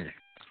come in.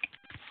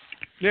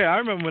 Yeah, I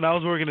remember when I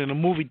was working in a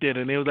movie theater,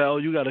 and they was like, oh,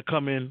 you got to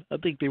come in. I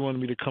think they wanted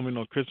me to come in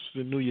on Christmas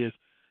and New Year's.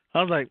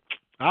 I was like,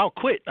 I'll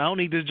quit. I don't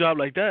need this job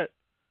like that.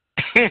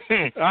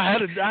 I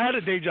had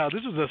a day job.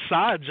 This was a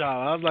side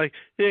job. I was like,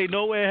 hey,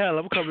 no way in hell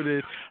I'm coming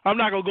in. I'm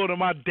not going to go to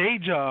my day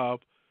job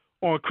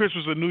on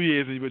Christmas or New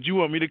Year's Eve, but you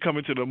want me to come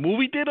into the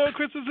movie theater on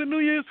Christmas and New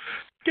Year's?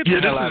 Get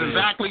the hell out of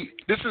here.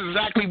 This is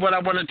exactly what I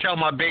want to tell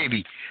my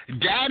baby.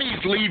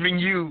 Daddy's leaving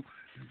you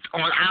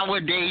on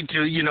our day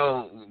to,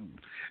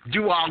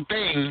 do our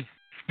thing,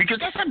 because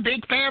that's a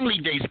big family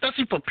day,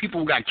 especially for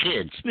people who got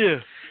kids. Yeah.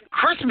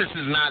 Christmas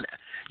is not...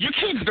 Your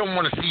kids don't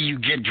want to see you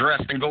get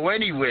dressed and go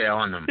anywhere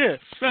on them. Yeah.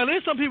 Now,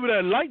 there's some people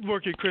that like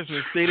working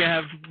Christmas. They didn't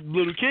have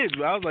little kids.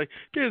 But I was like,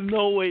 there's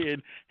no way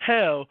in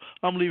hell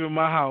I'm leaving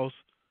my house.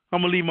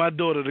 I'm going to leave my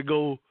daughter to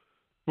go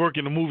work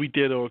in a movie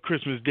theater on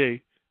Christmas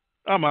Day.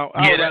 I'm out.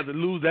 I would rather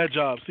lose that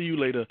job. See you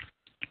later.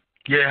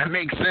 Yeah, that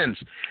makes sense.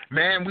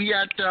 Man, we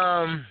got,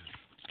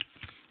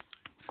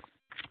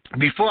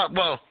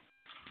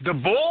 the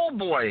ball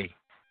boy,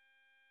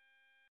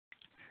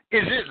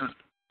 is it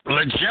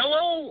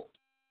Lagello?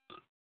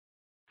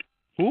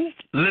 Who?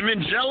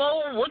 Lemon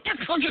Jello? What the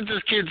fuck is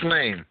this kid's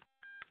name?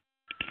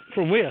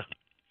 From where?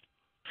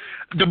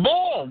 The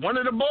Ball. One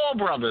of the Ball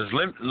brothers.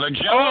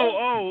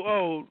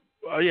 Oh.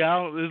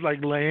 Yeah, it's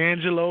like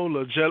LaAngelo,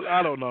 LaJello.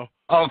 I don't know.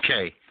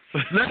 Okay.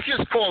 Let's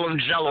just call him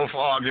Jello for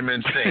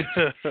argument's sake.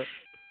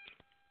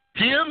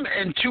 Him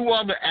and two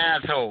other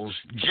assholes,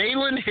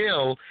 Jalen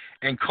Hill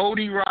and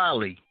Cody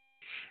Riley,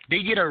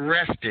 they get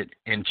arrested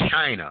in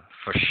China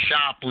for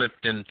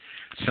shoplifting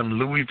some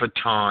Louis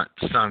Vuitton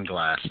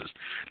sunglasses.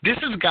 This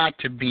has got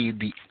to be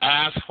the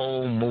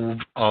asshole move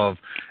of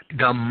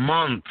the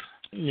month.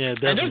 Yeah,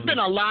 definitely. And there's been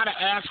a lot of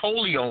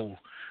assholio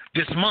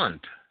this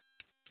month.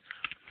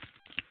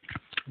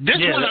 This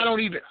one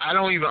I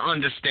don't even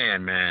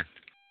understand, man.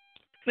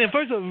 Yeah,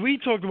 first of all, we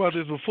talked about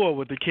this before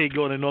with the kid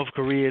going to North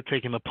Korea,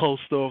 taking a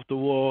poster off the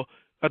wall.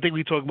 I think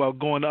we talked about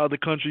going to other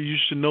countries. You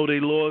should know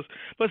their laws.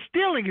 But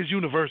stealing is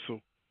universal.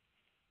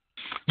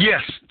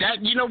 Yes,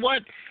 that, you know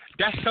what?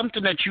 That's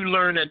something that you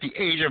learn at the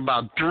age of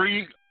about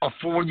 3 or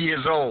 4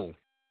 years old.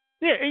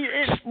 Yeah,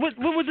 what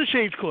would the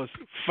shades cost?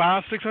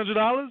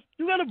 $500-$600?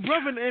 You got a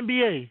brother in the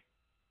NBA.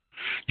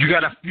 You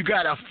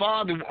got a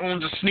father who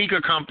owns a sneaker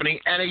company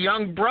and a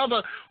young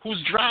brother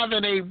who's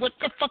driving what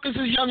the fuck is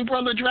his young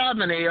brother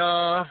driving?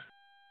 A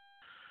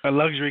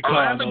luxury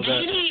car. A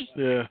Lamborghini?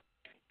 Yeah.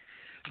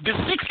 The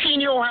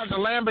 16-year-old has a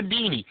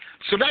Lamborghini.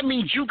 So that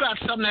means you got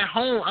something at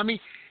home. I mean,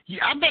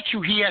 I bet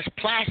you he has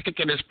plastic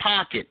in his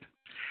pocket.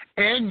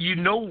 And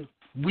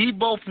we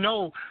both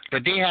know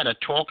that they had a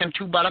talking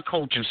to by the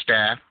coaching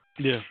staff.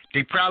 Yeah.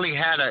 They probably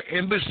had an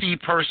embassy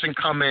person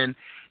come in,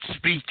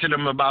 speak to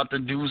them about the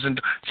do's and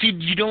see,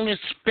 you don't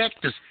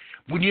expect this.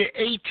 When you're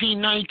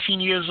 18, 19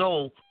 years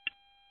old,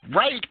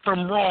 right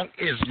from wrong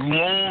is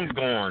long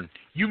gone.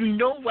 You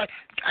know what?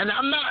 And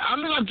I'm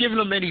not giving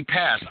them any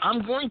pass.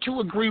 I'm going to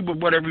agree with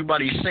what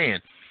everybody's saying.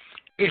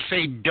 It's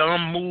a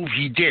dumb move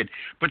he did.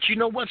 But you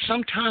know what?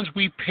 Sometimes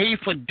we pay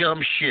for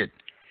dumb shit.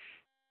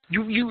 We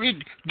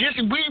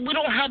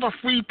don't have a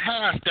free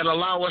pass that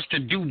allow us to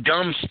do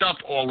dumb stuff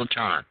all the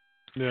time.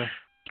 Yeah.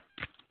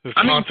 There's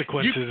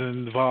consequences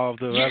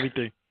involved of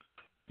everything.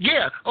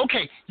 Yeah,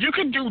 okay. You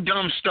can do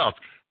dumb stuff.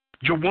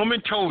 Your woman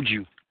told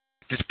you,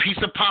 this piece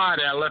of pie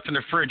that I left in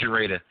the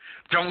refrigerator,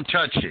 don't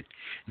touch it.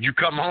 You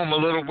come home a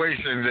little ways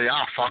and say,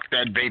 fuck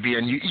that baby,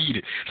 and you eat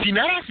it. See,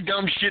 now that's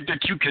dumb shit that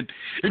you could,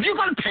 if you're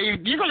gonna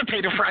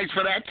pay the price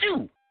for that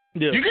too.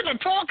 Yeah. You get a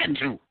talking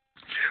to.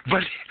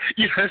 But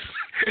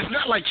it's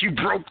not like you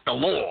broke the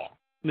law.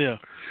 Yeah,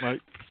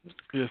 right.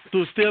 Yeah,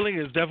 so stealing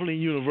is definitely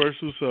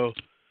universal, so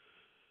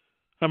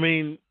I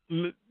mean,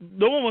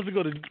 no one wants to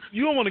go to.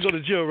 You don't want to go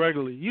to jail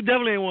regularly. You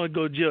definitely don't want to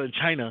go to jail in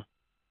China.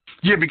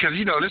 Yeah, because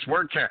this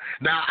work camp.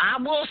 Now, I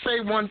will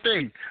say one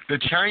thing: the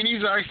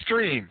Chinese are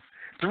extreme.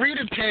 3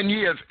 to 10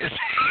 years is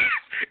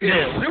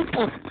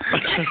super.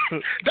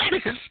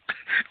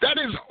 That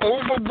is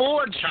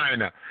overboard,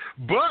 China.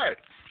 But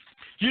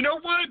you know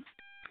what?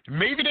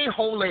 Maybe they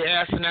hold their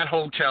ass in that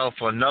hotel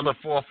for another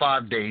 4 or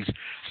 5 days,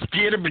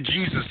 scare the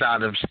bejesus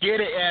out of them, scare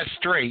their ass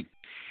straight,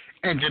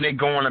 and then they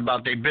go on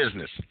about their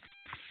business.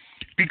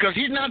 Because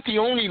he's not the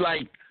only,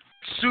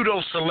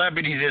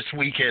 pseudo-celebrity this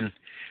weekend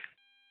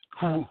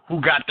who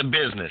got the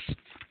business.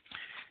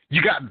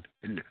 You got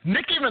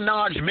Nicki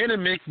Minaj, men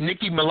in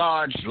Nicki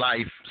Minaj's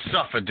life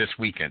suffered this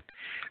weekend.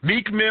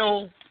 Meek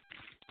Mill,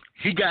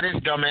 he got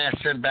his dumb ass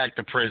sent back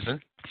to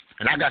prison,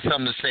 and I got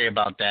something to say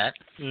about that.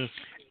 Mm.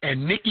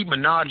 And Nicki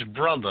Minaj's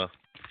brother,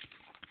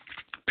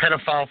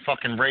 pedophile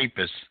fucking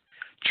rapist,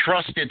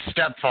 trusted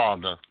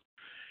stepfather,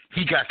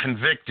 he got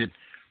convicted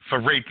for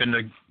raping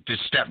the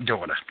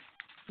stepdaughter.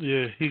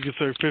 Yeah, he could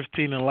serve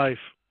 15 in life.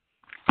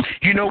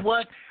 You know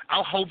what?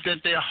 I hope that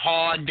they're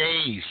hard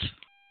days.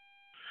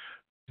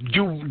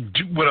 Do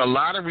with a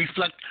lot of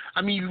reflect.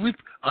 I mean,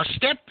 a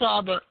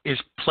stepfather is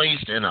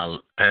placed in a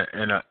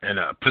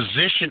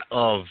position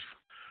of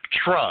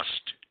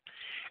trust,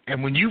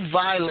 and when you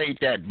violate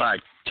that by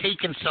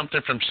taking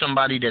something from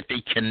somebody that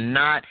they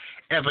cannot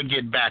ever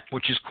get back,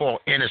 which is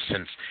called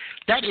innocence,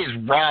 that is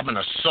robbing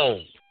a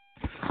soul.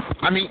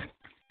 I mean,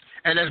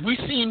 and as we've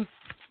seen,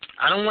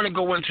 I don't want to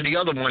go into the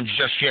other ones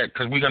just yet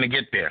because we're going to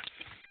get there.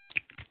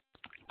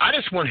 I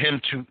just want him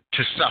to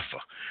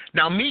suffer.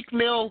 Now, Meek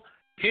Mill,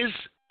 his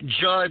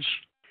judge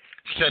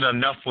said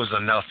enough was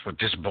enough with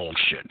this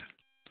bullshit.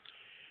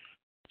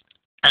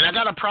 And I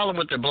got a problem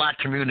with the black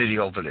community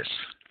over this.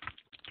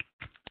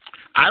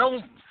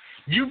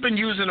 You've been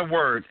using a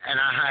word, and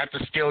I have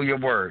to steal your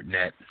word,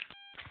 Ned.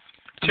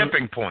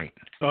 Tipping point.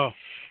 Oh.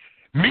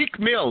 Meek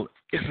Mill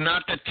is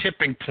not the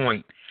tipping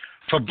point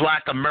for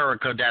black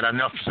America that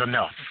enough is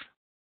enough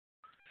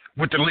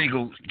with the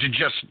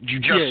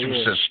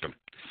judicial system.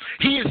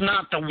 He is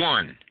not the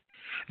one.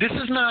 He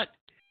is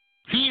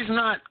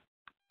not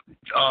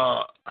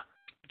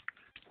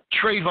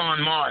Trayvon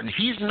Martin.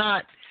 He's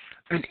not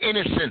an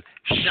innocent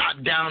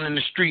shot down in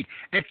the street.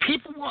 And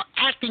people are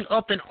acting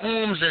up in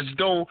arms as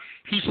though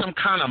he's some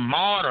kind of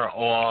martyr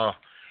or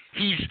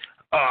he's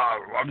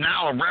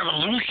now a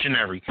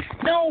revolutionary.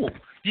 No.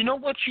 You know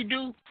what you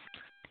do?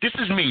 This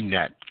is me,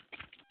 Nat.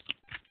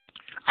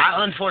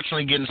 I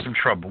unfortunately get in some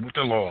trouble with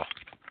the law.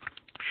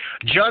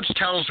 Judge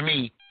tells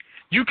me,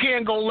 you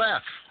can't go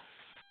left.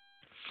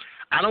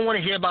 I don't want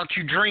to hear about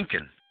you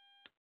drinking.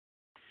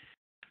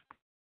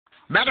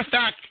 Matter of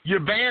fact, you're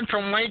banned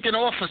from wanking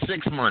off for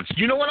 6 months.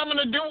 You know what I'm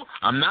going to do?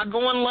 I'm not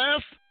going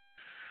left.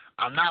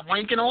 I'm not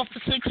wanking off for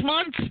 6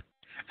 months.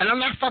 And I'm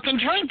not fucking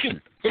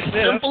drinking. It's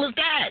simple as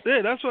that.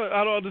 Yeah, that's what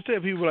I don't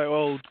understand. People are like,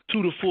 oh,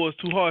 2 to 4 is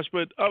too harsh.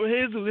 But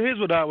here's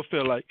what I would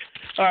feel like.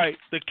 All right,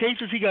 the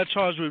cases he got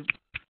charged with,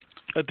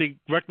 I think,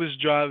 reckless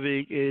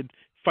driving and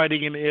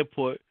fighting in the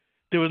airport,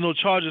 there was no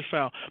charges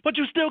found. But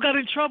you still got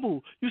in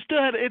trouble. You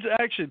still had an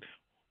interaction.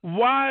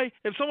 Why?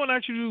 If someone's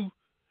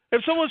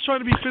trying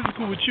to be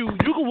physical with you,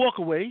 you can walk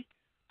away.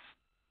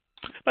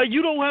 Like,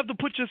 you don't have to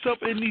put yourself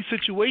in these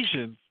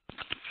situations.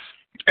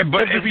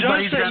 But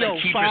everybody's got to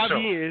keep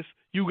 5 years,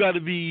 you got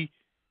to be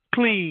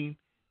clean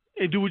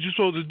and do what you're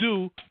supposed to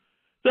do.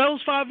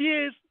 Those 5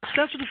 years,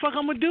 that's what the fuck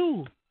I'm going to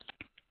do.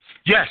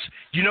 Yes.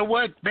 You know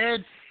what,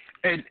 man?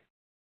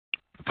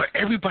 But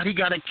everybody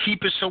got to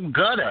keep it so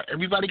gutter.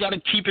 Everybody got to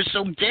keep it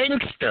so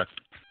gangster.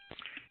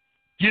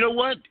 You know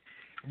what?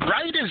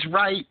 Right is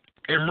right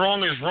and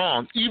wrong is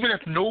wrong, even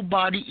if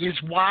nobody is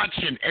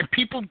watching. And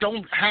people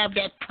don't have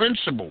that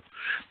principle.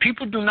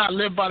 People do not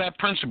live by that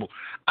principle.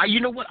 You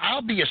know what?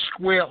 I'll be a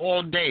square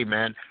all day,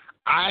 man.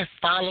 I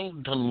follow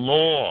the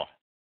law.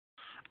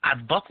 I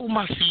buckle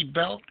my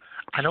seatbelt.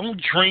 I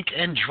don't drink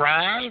and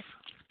drive.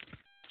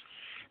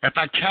 If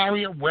I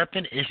carry a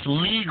weapon, it's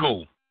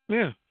legal.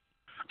 Yeah.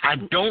 I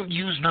don't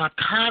use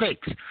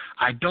narcotics.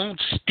 I don't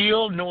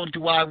steal, nor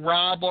do I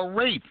rob or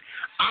rape.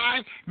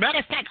 Matter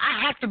of fact,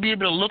 I have to be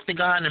able to look the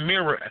guy in the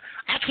mirror.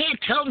 I can't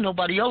tell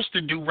nobody else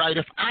to do right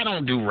if I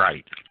don't do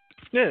right.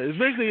 Yeah, it's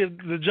basically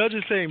the judge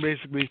is saying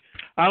basically,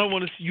 I don't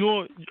want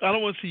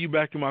to see you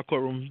back in my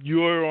courtroom.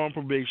 You're on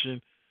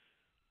probation.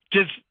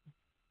 They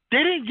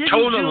didn't give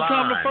you jail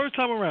time the first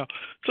time around.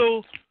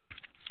 So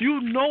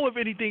you know if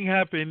anything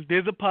happened,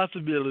 there's a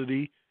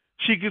possibility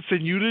she could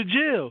send you to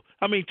jail.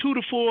 I mean, 2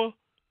 to 4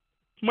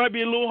 might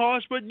be a little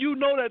harsh, but you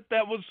know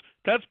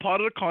that's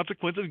part of the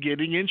consequence of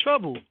getting in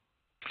trouble.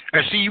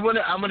 And see,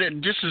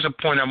 this is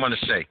a point I want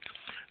to say.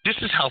 This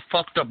is how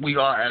fucked up we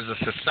are as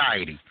a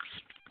society.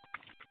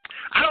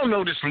 I don't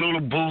know this little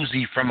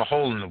boozy from a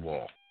hole in the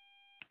wall.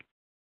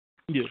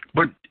 Yeah.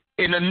 But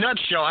in a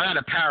nutshell, I had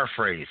to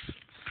paraphrase.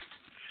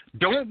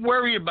 Don't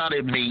worry about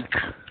it, Meek.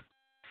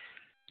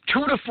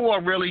 2 to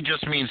 4 really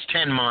just means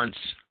 10 months,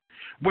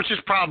 which is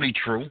probably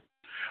true.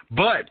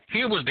 But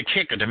here was the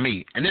kicker to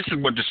me, and this is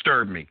what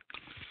disturbed me.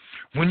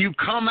 When you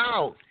come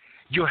out,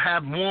 you'll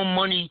have more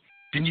money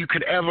than you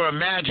could ever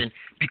imagine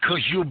because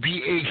you'll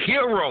be a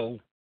hero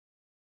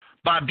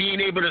by being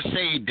able to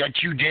say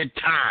that you did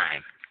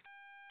time.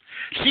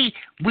 See,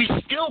 we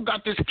still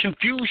got this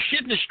confused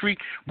shit in the street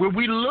where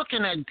we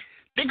looking at,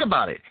 think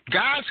about it,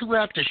 guys who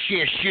have to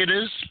share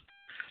shitters,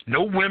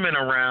 no women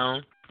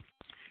around,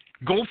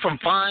 go from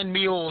fine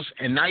meals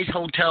and nice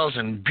hotels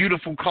and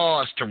beautiful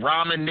cars to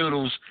ramen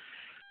noodles,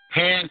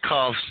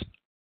 handcuffs,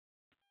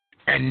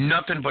 and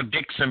nothing but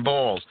dicks and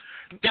balls.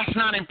 That's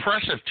not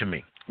impressive to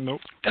me.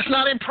 Nope. That's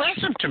not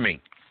impressive to me.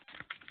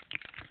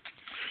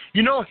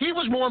 You know, he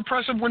was more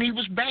impressive when he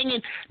was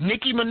banging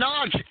Nicki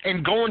Minaj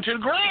and going to the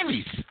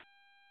Grammys.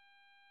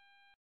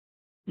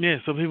 Yeah,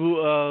 some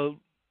people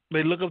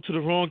they look up to the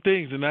wrong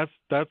things, and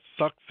that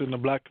sucks in the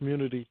black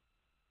community.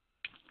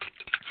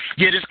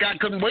 Yeah, this guy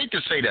couldn't wait to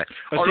say that.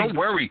 Don't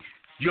worry.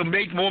 You'll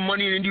make more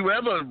money than you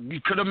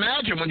could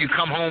imagine when you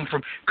come home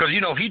from, because, you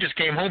know, he just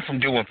came home from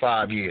doing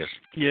 5 years.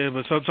 Yeah,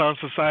 but sometimes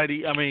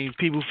society, I mean,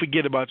 people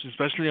forget about you,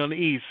 especially on the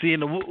East. See, in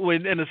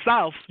the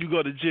South, you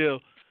go to jail,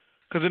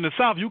 because in the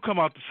South, you come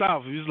out the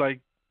South, it's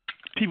like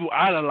people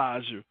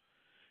idolize you.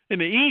 In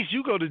the East,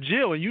 you go to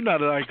jail, and you're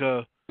not like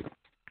a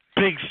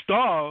big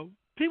star.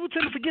 People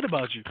tend to forget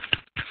about you.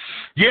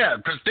 Yeah,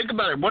 because think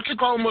about it. What's it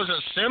called was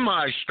a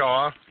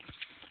semi-star.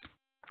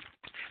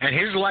 And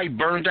his light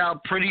burned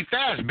out pretty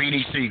fast,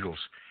 Beanie Siegel's.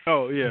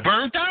 Oh, yeah.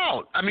 Burnt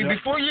out. I mean,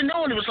 Before you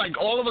know it, it was like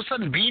all of a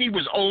sudden Beanie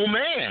was old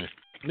man.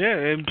 Yeah,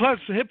 and plus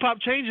hip-hop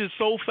changes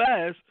so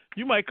fast,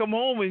 you might come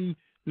home and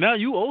now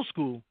you old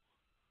school.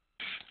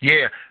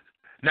 Yeah.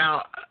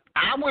 Now,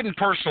 I wouldn't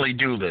personally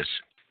do this.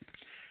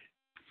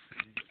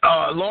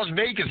 Las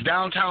Vegas,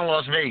 downtown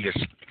Las Vegas,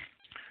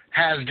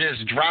 has this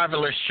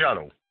driverless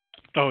shuttle.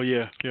 Oh,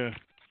 yeah, yeah.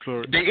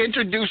 Sorry. They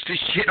introduced this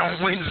shit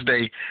on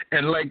Wednesday,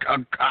 and like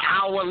an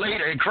hour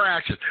later it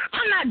crashes.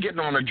 I'm not getting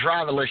on a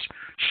driverless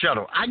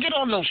shuttle. I get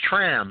on those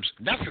trams.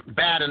 That's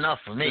bad enough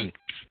for me.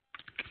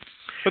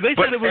 But they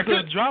said it was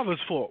the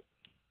driver's fault.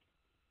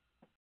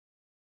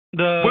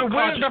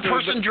 Where's the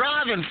person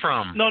driving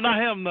from? No, not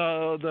him.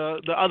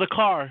 The other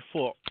car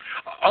fault.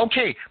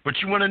 Okay, but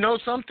you want to know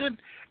something?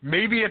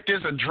 Maybe if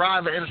there's a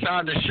driver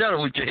inside the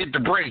shuttle, we can hit the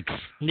brakes.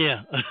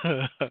 Yeah.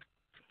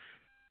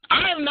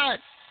 I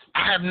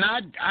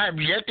have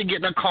yet to get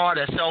in a car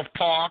that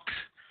self-parks.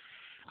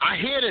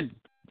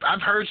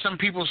 I've heard some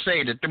people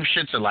say that them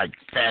shits are like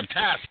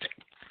fantastic.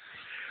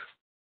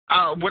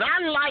 Would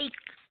I like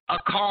a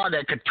car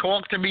that could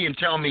talk to me and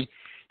tell me,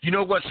 you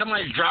know what,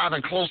 somebody's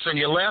driving close on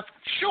your left,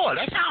 sure,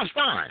 that sounds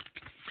fine.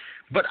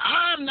 But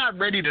I'm not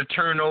ready to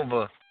turn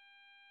over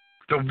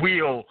the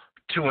wheel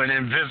to an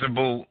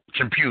invisible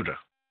computer.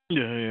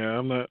 Yeah,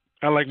 I'm not.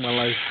 I like my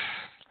life.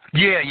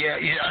 Yeah.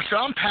 So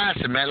I'm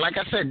passing, man. Like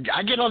I said,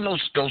 I get on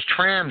those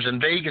trams in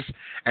Vegas,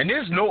 and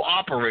there's no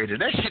operator.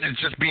 That shit is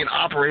just being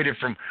operated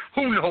from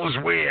who knows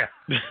where.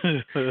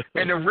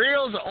 And the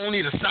rails are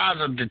only the size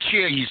of the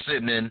chair you're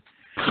sitting in.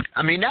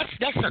 I mean,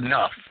 that's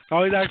enough.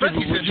 Oh,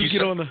 actually, would you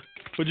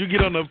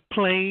get on a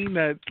plane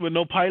with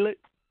no pilot?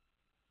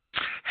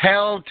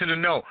 Hell to the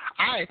no.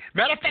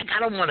 Matter of fact, I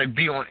don't want to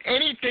be on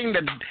anything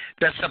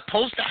that's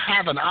supposed to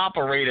have an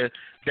operator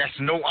that's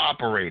no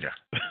operator.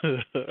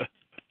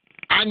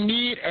 I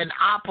need an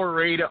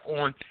operator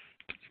on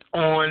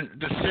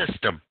the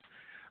system.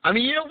 I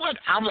mean, you know what?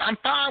 I'm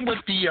fine with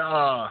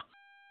the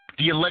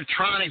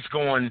electronics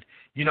going.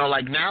 You know,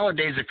 like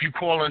nowadays, if you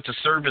call into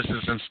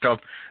services and stuff,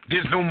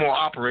 there's no more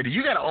operator.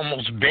 You got to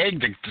almost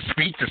beg to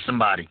speak to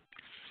somebody.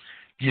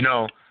 You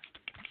know.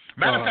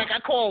 Matter of fact, I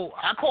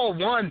call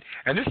one,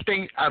 and this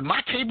thing,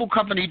 my cable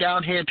company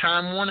down here,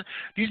 Time Warner,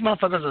 these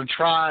motherfuckers will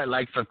try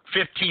like for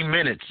 15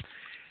 minutes.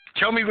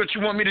 Tell me what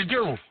you want me to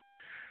do.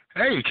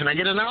 Hey, can I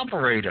get an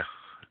operator?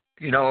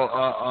 You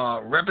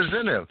know,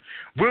 representative.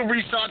 We'll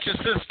restart your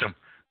system.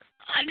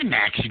 I didn't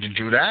ask you to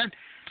do that.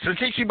 So it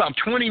takes you about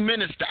 20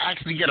 minutes to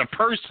actually get a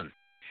person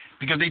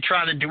because they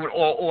try to do it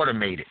all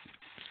automated.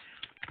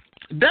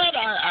 That,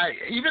 I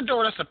even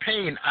though that's a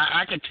pain,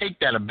 I could take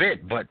that a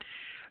bit, but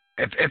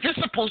if it's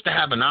supposed to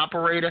have an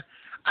operator,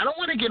 I don't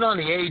want to get on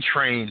the A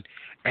train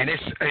and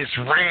it's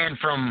ran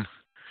from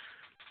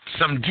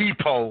some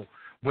depot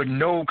with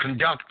no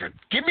conductor.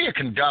 Give me a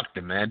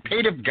conductor, man.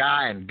 Pay the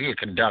guy and be a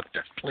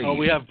conductor, please. Oh,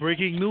 we have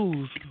breaking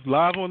news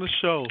live on the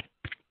show.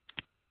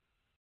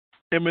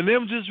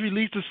 Eminem just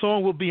released a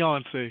song with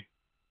Beyonce.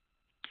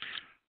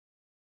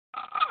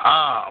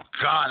 Oh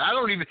God, I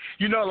don't even.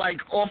 You know, like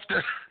off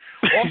the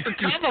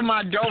top of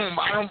my dome,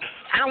 I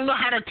don't know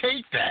how to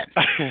take that.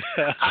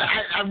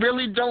 I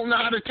really don't know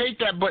how to take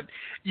that. But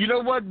you know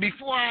what?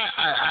 Before I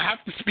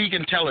have to speak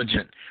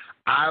intelligent,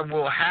 I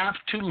will have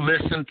to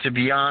listen to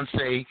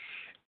Beyonce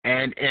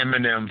and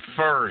Eminem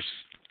first.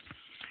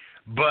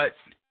 But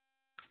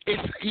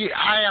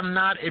I am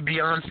not a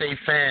Beyonce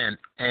fan.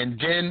 And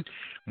then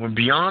when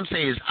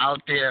Beyonce is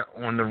out there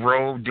on the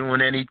road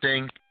doing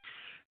anything,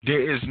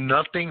 there is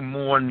nothing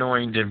more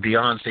annoying than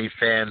Beyonce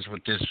fans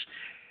with this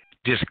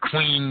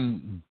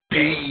queen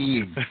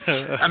babe.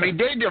 I mean,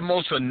 they're the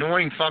most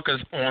annoying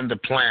fuckers on the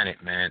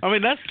planet, man. I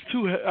mean, it's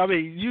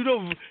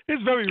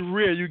very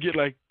rare you get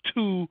like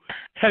two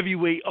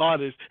heavyweight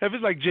artists. If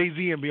it's like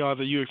Jay-Z and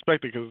Beyonce, you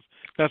expect it because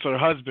that's her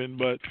husband.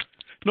 But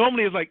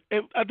normally it's like,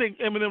 I think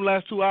Eminem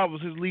last 2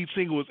 albums, his lead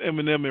single was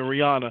Eminem and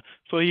Rihanna.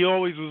 So he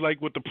always was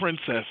like with the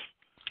princess.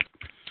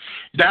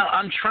 Now,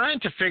 I'm trying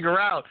to figure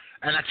out,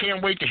 and I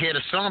can't wait to hear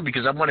the song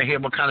because I want to hear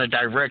what kind of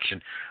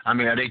direction. I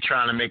mean, are they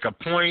trying to make a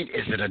point?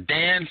 Is it a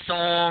dance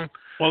song?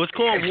 Well, it's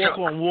called Walk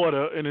on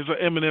Water, and it's an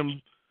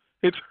Eminem.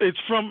 It's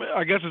from,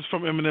 I guess it's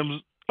from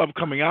Eminem's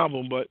upcoming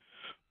album, but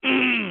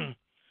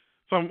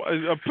so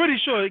I'm pretty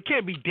sure it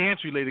can't be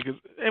dance related because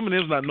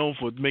Eminem's not known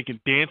for making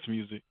dance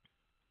music.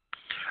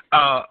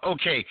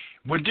 Okay.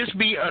 Would this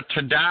be a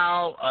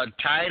Tidal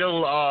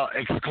title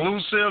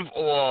exclusive,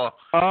 or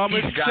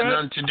he's got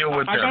nothing to do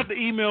with them? I got the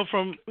email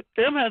from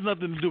M has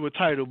nothing to do with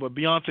title, but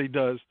Beyonce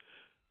does.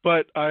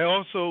 But I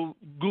also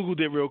Googled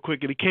it real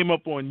quick, and it came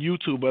up on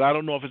YouTube, but I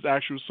don't know if it's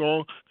actual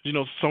song. You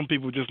know, some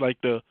people just like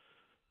the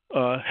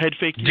head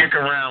fake. Dick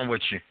around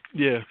with you.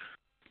 Yeah.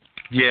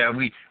 Yeah,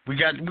 we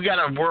got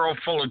a world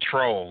full of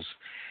trolls.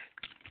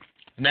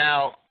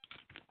 Now,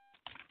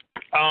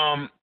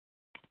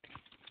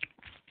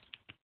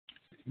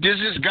 there's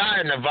this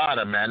guy in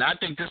Nevada, man. I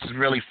think this is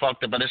really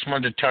fucked up. I just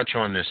wanted to touch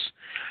on this.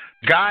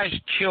 Guy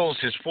kills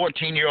his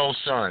 14-year-old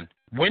son,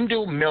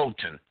 Wendell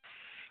Milton.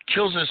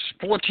 Kills his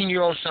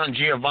 14-year-old son,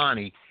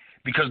 Giovanni,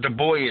 because the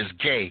boy is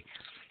gay.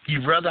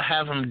 He'd rather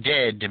have him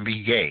dead than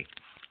be gay.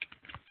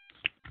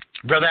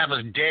 Rather have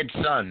a dead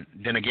son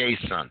than a gay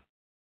son.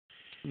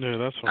 Yeah,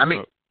 that's what I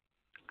mean,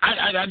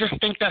 I just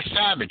think that's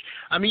savage.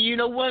 I mean, you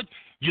know what?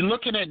 You're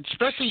looking at,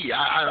 especially,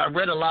 I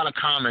read a lot of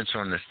comments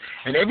on this,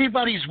 and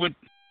everybody's with,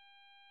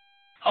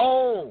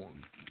 oh,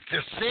 the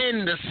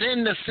sin.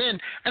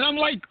 And I'm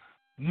like,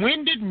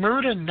 when did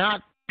murder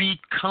not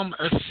become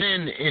a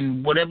sin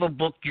in whatever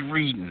book you're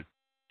reading?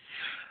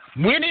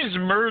 When is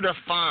murder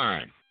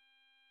fine?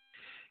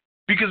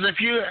 Because if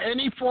you're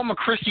any form of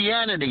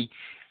Christianity,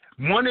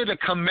 one of the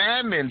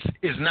commandments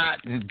is not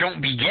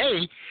don't be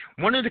gay.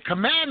 One of the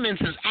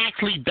commandments is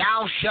actually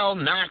thou shalt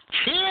not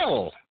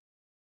kill.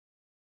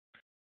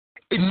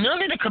 And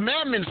none of the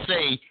commandments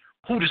say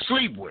who to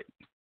sleep with.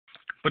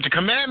 But the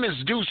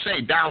commandments do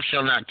say thou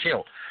shalt not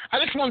kill.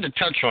 I just wanted to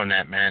touch on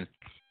that, man.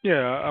 Yeah,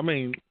 I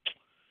mean,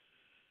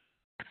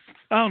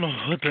 I don't know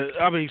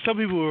some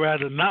people would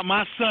rather not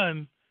my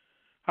son.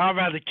 I'd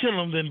rather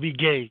kill him than be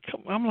gay.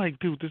 I'm like,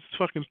 dude, this is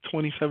fucking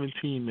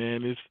 2017,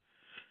 man. It's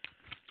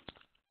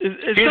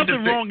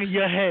something wrong in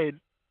your head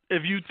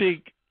if you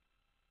think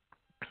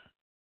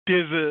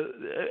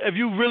if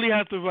you really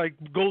have to like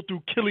go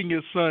through killing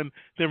your son,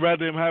 then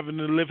rather than having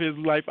to live his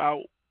life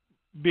out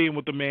being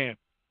with the man.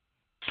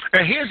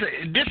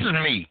 And this is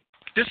me.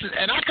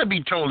 And I could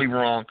be totally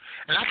wrong,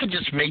 and I could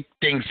just make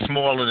things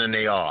smaller than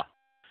they are.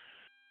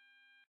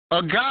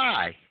 A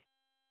guy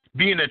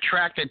being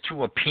attracted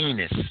to a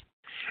penis,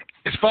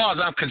 as far as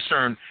I'm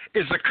concerned,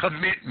 is a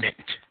commitment.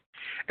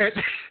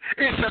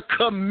 It's a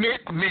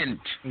commitment.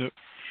 Yep.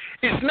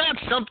 It's not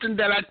something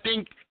that I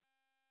think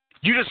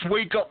you just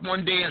wake up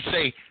one day and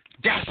say,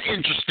 that's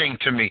interesting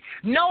to me.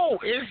 No,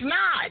 it's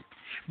not.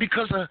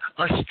 Because a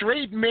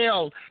straight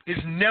male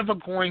is never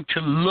going to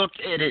look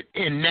at it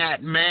in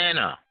that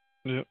manner.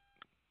 Yep.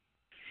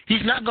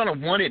 He's not going to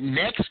want it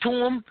next to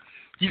him.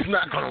 He's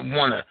not going to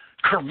want to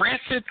caress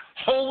it,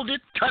 hold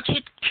it, touch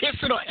it, kiss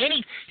it, or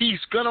anything. He's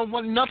going to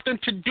want nothing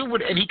to do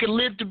with it. And he can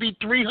live to be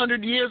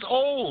 300 years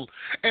old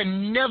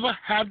and never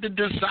have the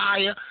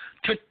desire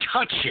to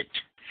touch it,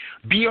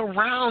 be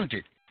around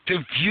it, to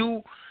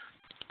view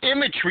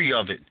imagery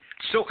of it.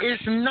 So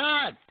it's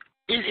not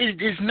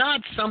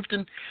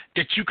something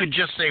that you could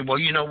just say, well,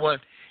 you know what?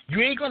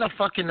 You ain't going to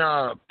fucking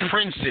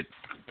Prince it,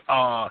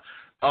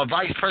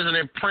 Vice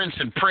President Prince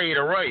and pray it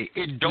away.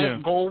 It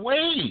don't go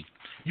away.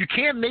 You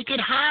can't make it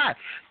high.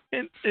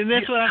 And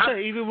that's what I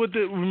say. Even with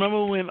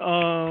remember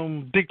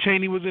when Dick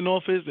Cheney was in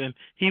office and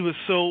he was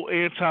so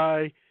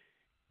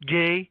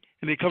anti-gay,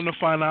 and they come to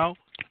find out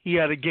he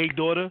had a gay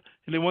daughter,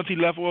 and then once he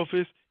left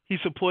office, he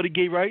supported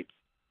gay rights.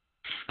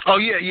 Oh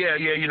yeah.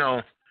 You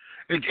know,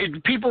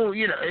 people.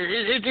 You know,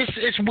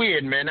 it's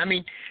weird, man. I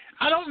mean,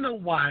 I don't know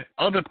why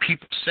other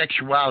people's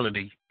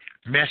sexuality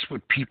mess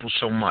with people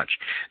so much.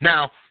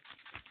 Now,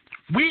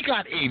 we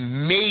got a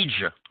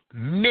major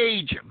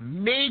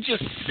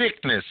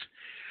sickness,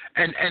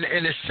 and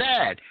it's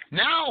sad.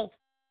 Now,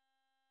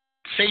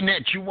 say,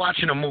 Ned, you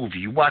watching a movie,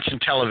 you watching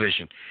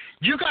television,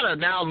 you got to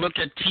now look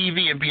at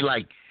TV and be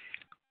like,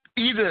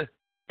 either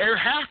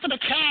half of the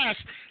cast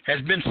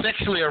has been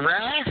sexually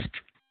harassed,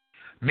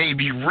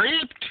 maybe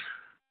raped,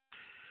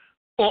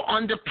 or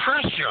under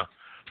pressure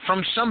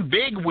from some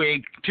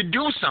bigwig to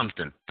do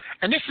something.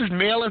 And this is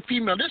male and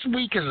female. This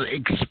week has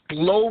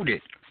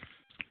exploded.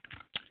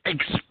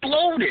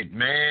 Exploded,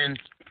 man.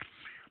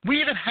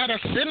 We even had a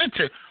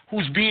senator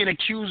who's being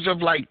accused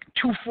of like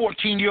 2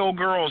 14-year-old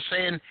girls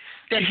saying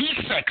that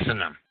he's sexing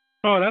them.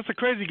 Oh, that's a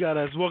crazy guy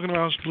that's walking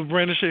around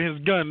brandishing his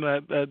gun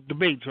at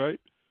debates, right?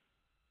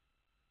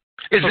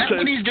 Is that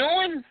what he's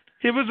doing?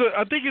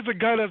 I think it's a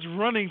guy that's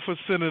running for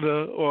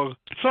senator or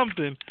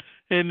something,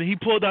 and he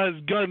pulled out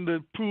his gun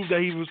to prove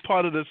that he was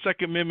part of the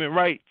Second Amendment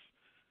rights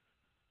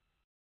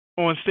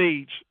on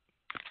stage.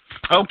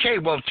 Okay,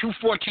 well, 2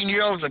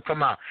 14-year-olds have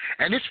come out.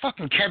 And this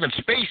fucking Kevin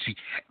Spacey,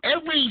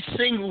 every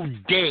single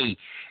day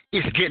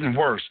it's getting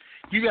worse.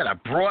 You got a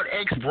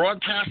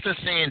ex-broadcaster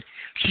saying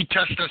she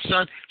touched her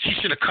son. She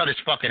should have cut his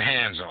fucking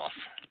hands off.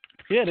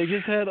 Yeah, they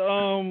just had,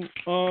 I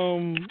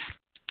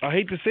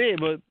hate to say it,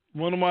 but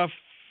one of my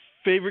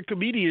favorite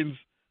comedians,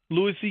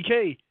 Louis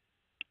C.K.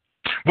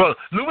 Well,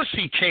 Louis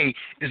C.K.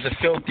 is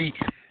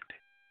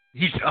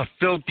he's a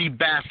filthy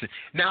bastard.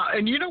 Now,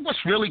 and you know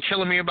what's really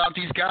killing me about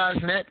these guys,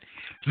 Ned?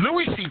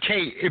 Louis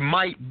C.K., it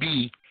might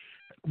be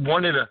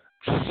one of the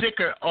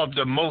sicker of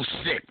the most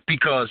sick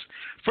because,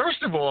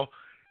 first of all,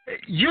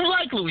 you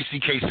like Louis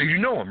C.K., so you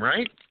know him,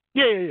 right?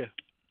 Yeah.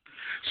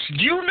 So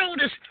do you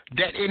notice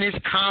that in his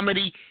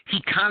comedy, he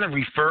kind of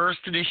refers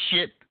to this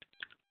shit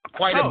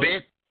quite a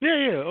bit?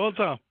 Yeah, all the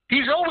time.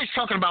 He's always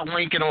talking about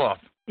wanking off.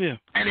 Yeah.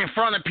 And in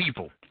front of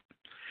people.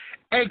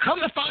 And come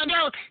to find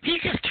out,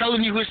 he's just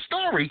telling you his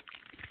story.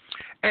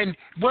 And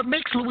what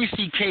makes Louis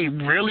C.K.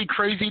 really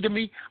crazy to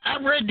me, I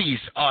read these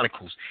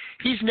articles.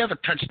 He's never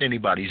touched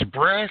anybody's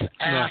breast,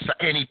 ass,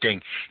 or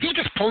anything. He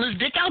just pulled his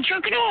dick out,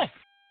 jerking off.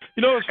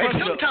 You know, it's funny,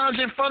 and sometimes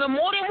in front of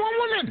more than one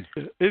woman.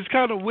 It's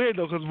kind of weird,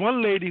 though, because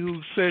one lady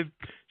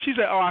she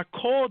said, I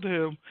called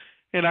him,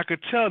 and I could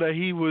tell that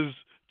he was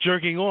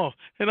jerking off.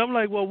 And I'm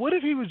like, well, what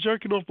if he was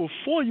jerking off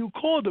before you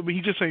called him, and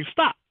he just ain't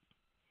stop?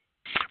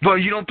 Well,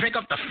 you don't pick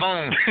up the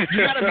phone.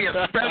 You got to be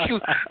a special.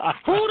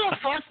 Who the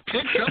fuck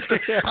picks up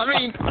I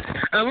mean,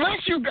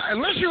 unless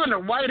you're in the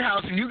White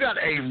House and you got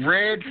a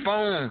red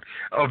phone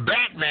or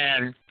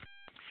Batman.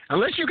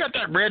 Unless you got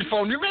that red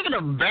phone, you remember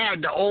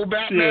the old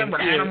Batman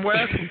with Adam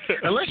West?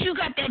 Unless you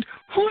got that,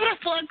 who the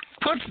fuck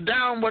puts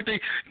down what they,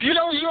 you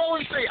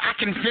always say, I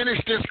can finish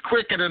this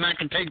quicker than I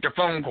can take the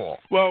phone call.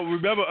 Well,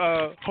 remember,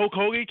 Hulk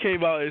Hogan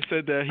came out and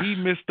said that he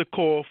missed the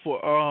call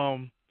for,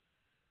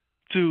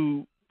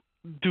 to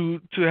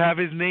have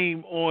his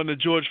name on the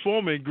George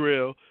Foreman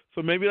grill.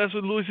 So maybe that's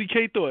what Louis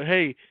C.K. thought.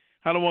 Hey,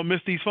 I don't want to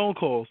miss these phone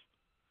calls.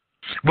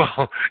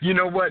 Well, you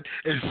know what?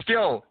 It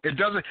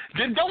doesn't.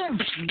 Then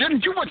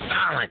do it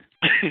silent.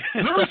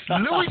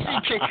 Louis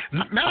C.K.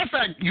 Matter of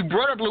fact, you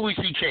brought up Louis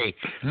C.K.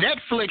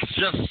 Netflix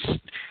just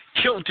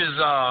killed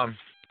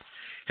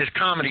his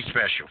comedy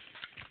special.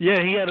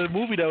 Yeah, he had a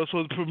movie that was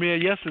supposed to premiere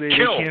yesterday.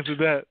 They canceled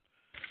that.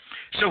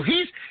 So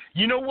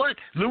you know what?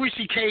 Louis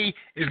C.K.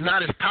 is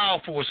not as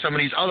powerful as some of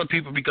these other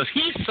people because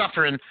he's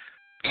suffering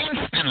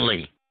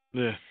instantly.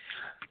 Yeah.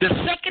 The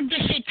second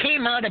this shit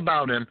came out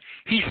about him,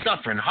 he's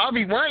suffering.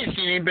 Harvey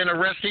Weinstein ain't been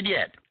arrested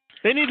yet.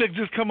 They need to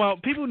just come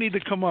out. People need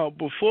to come out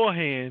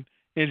beforehand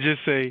and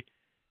just say,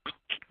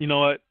 you know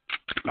what,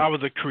 I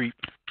was a creep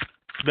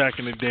back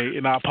in the day,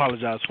 and I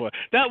apologize for it.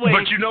 That way,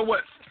 but you know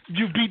what?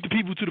 You beat the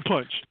people to the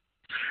punch.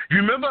 You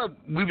remember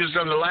we was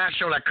on the last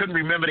show and I couldn't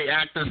remember the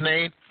actor's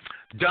name?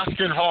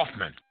 Dustin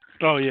Hoffman.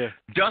 Oh, yeah.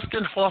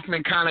 Dustin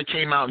Hoffman kind of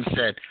came out and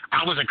said,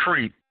 I was a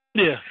creep.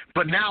 Yeah.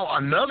 But now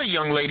another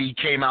young lady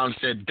came out and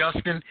said,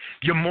 Dustin,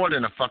 you're more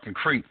than a fucking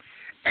creep.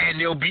 And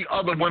there'll be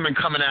other women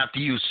coming after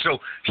you, so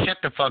shut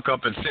the fuck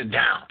up and sit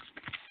down.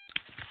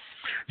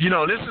 You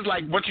know, this is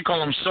like what you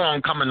call him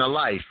song coming to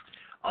life.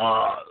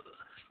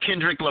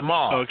 Kendrick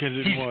Lamar. Oh,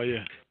 Kendrick Lamar,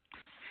 yeah.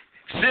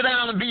 Sit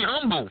down and be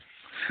humble.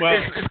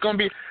 Well, it's going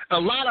to be a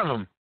lot of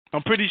them.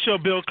 I'm pretty sure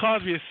Bill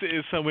Cosby is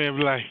sitting somewhere and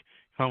be like,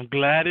 I'm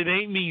glad it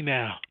ain't me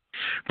now.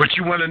 But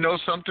you want to know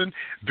something?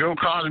 Bill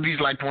Cosby's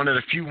like one of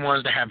the few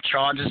ones that have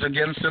charges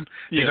against him.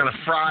 Yeah. They're going to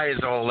fry his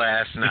old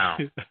ass now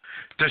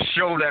to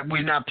show that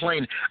we're not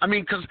playing. I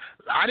mean, because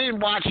I didn't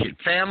watch it.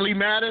 Family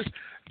Matters,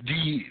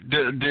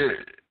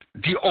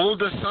 the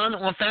older son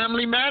on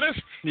Family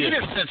Matters, yeah. he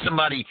just said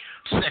somebody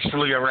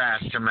sexually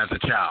harassed him as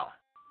a child.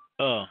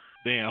 Oh,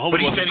 damn.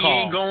 But he said he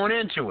ain't going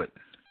into it.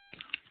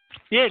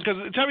 Yeah,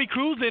 because Terry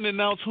Crews didn't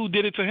announce who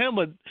did it to him,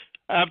 but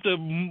after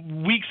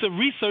weeks of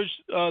research,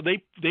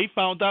 they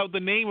found out the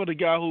name of the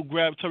guy who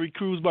grabbed Terry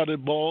Crews by the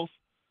balls.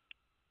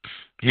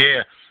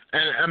 Yeah,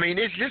 and I mean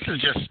this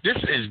is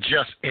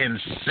just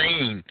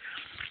insane.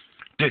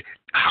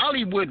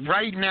 Hollywood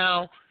right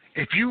now,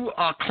 if you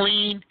are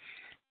clean,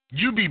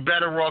 you'd be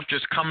better off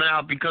just coming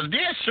out, because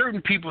there are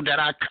certain people that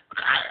I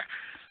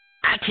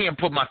can't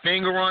put my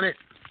finger on it.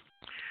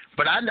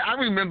 But I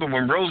remember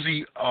when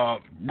Rosie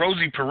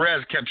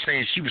Perez kept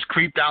saying she was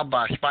creeped out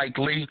by Spike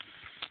Lee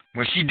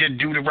when she did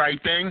Do the Right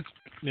Thing.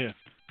 Yeah.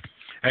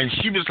 And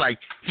she was like,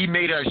 he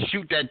made her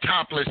shoot that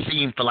topless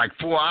scene for like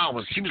 4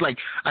 hours. She was like,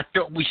 I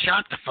thought we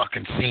shot the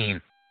fucking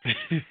scene.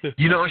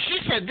 You know, and she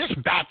said this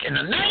back in the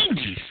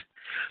 90s.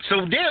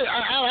 So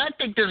I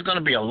think there's going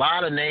to be a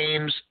lot of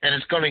names,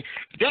 and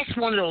that's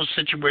one of those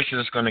situations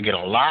that's going to get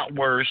a lot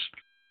worse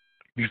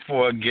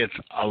before it gets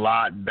a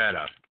lot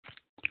better.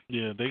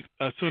 Yeah, they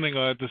soon they're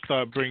gonna have to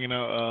start bringing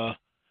out.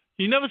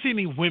 You never see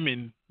any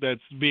women that's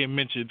being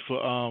mentioned for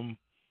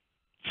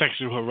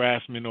sexual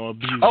harassment or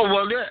abuse. Oh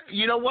well,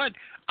 you know what?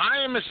 I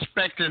am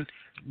expecting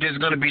there's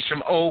gonna be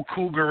some old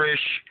cougarish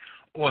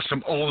or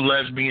some old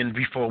lesbian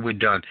before we're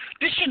done.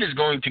 This shit is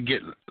going to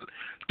get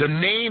the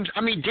names.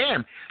 I mean,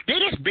 damn, they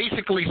just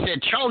basically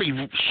said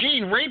Charlie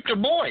Sheen raped a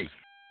boy.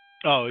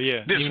 Oh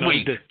yeah, this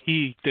week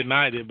he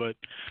denied it, but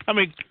I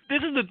mean,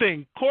 this is the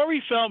thing.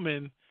 Corey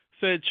Feldman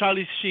said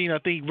Charlie Sheen, I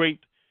think,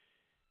 raped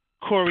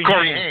Corey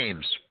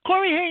Haim.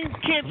 Corey Haim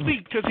can't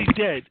speak because he's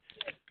dead.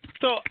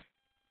 So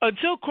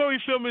until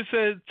Corey Feldman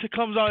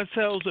comes out and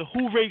tells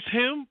who rapes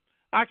him,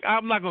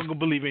 I'm not going to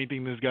believe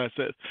anything this guy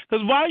says.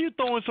 Because why are you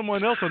throwing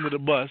someone else under the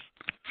bus?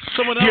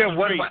 Someone else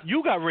raped.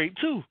 You got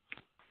raped too.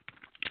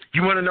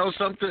 You want to know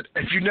something?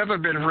 If you've never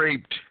been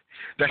raped,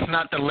 that's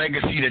not the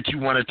legacy that you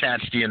want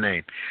attached to your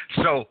name.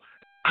 So,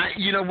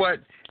 you know what?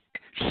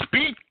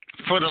 Speak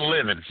for the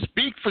living.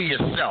 Speak for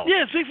yourself.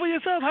 Yeah, speak for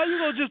yourself. How you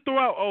gonna just throw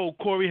out,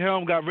 Corey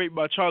Helm got raped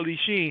by Charlie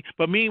Sheen,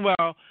 but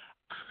meanwhile,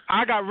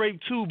 I got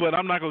raped too, but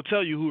I'm not gonna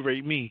tell you who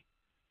raped me.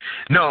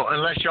 No,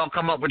 unless y'all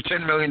come up with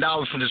 $10 million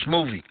for this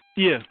movie.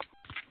 Yeah.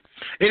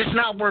 It's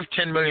not worth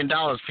 $10 million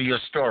for your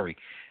story,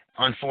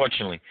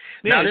 unfortunately.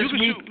 Yeah, now,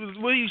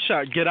 what you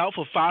shot? Get Out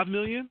for $5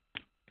 million?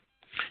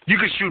 You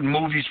can shoot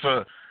movies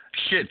for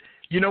shit.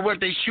 You know what?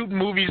 They shoot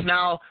movies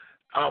now.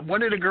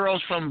 One of the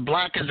girls from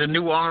Black is the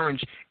New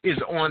Orange is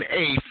on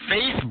a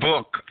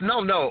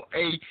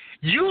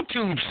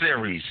YouTube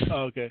series.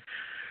 Oh, okay.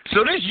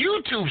 So this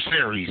YouTube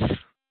series,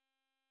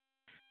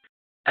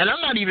 and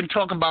I'm not even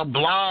talking about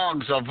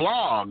blogs or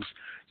vlogs,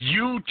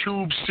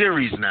 YouTube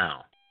series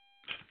now.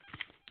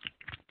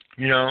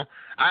 You know,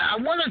 I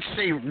want to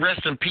say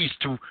rest in peace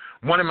to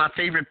one of my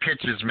favorite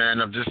pitchers, man,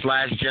 of this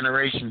last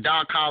generation,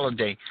 Doc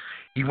Holliday.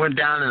 He went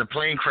down in a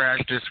plane crash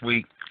this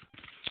week.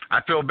 I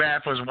feel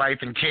bad for his wife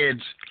and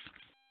kids.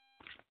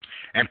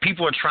 And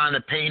people are trying to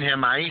paint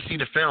him. I ain't see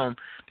the film.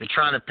 They're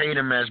trying to paint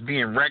him as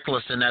being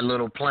reckless in that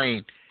little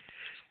plane.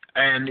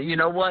 And you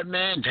know what,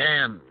 man?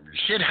 Damn,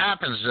 shit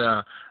happens.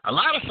 A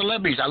lot of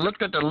celebrities, I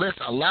looked at the list,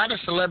 a lot of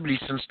celebrities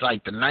since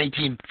like the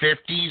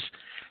 1950s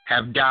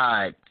have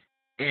died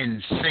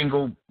in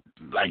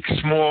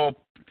small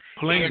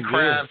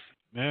aircraft.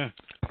 Yeah.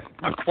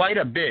 Quite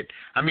a bit.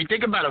 I mean,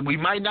 think about it. We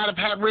might not have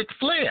had Ric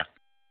Flair.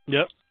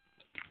 Yep.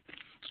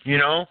 You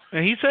know?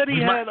 And he said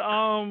he had,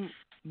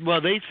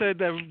 they said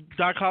that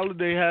Doc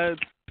Holliday had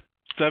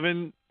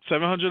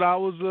 700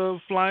 hours of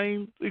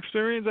flying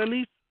experience at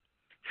least.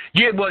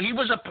 Yeah, well, he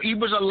was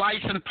a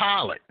licensed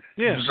pilot.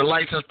 Yeah. He was a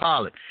licensed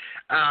pilot.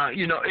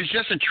 You know, it's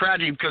just a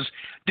tragedy because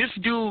this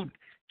dude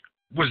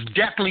was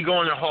definitely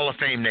going to the Hall of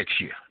Fame next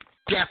year.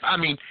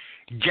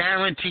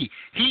 Guarantee.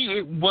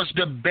 He was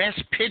the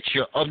best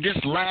pitcher of this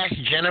last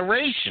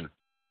generation.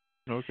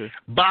 Okay.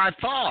 By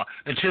far,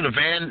 until the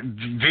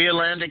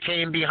Verlander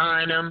came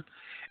behind him,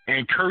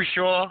 and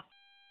Kershaw,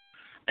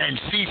 and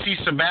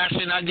CC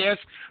Sebastian, I guess.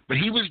 But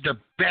he was the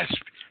best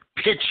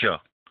pitcher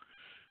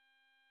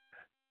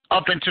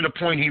up until the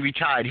point he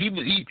retired. He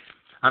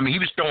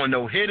was throwing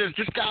no hitters.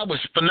 This guy was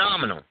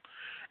phenomenal,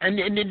 and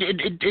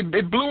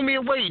it blew me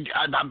away.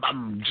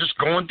 I'm just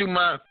going through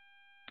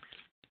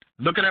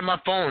looking at my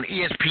phone,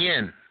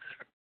 ESPN.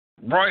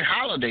 Roy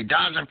Halladay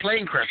dies in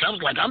plane crash. I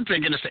was like, I'm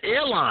thinking it's an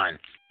airline.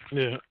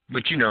 Yeah.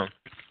 But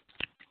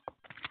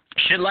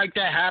shit like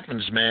that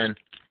happens, man.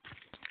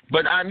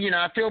 But I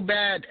feel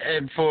bad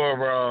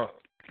for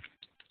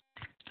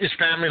his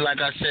family, like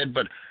I said.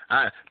 But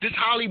this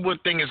Hollywood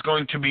thing is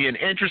going to be an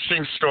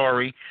interesting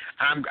story.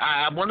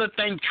 I want to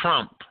thank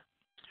Trump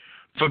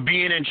for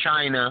being in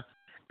China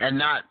and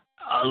not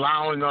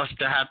allowing us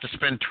to have to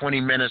spend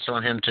 20 minutes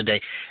on him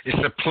today.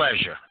 It's a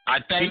pleasure. I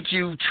thank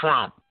you,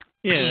 Trump.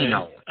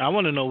 Yeah, I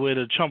want to know where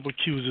the Trump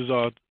accusers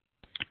are.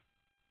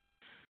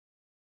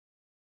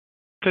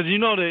 Because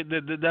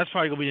that's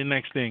probably going to be the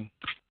next thing.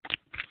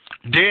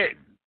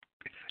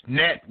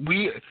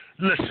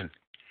 Listen,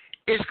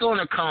 it's going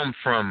to come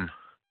from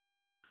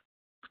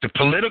the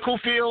political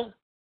field,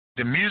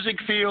 the music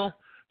field,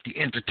 the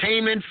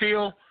entertainment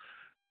field.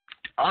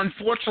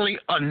 Unfortunately,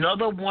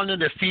 another one of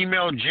the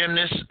female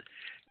gymnasts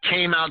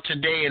came out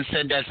today and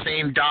said that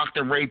same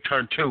doctor raped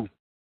her too.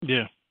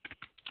 Yeah.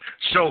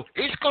 So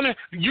it's going to,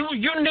 you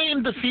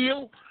name the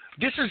field.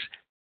 This is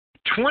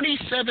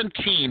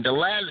 2017, the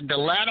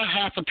latter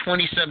half of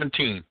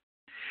 2017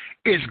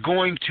 is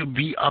going to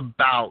be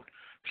about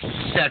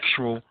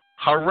sexual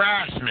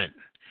harassment,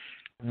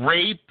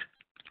 rape,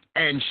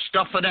 and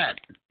stuff of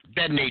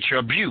that nature,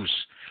 abuse.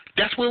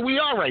 That's where we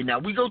are right now.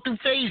 We go through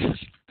phases.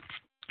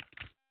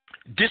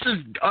 This is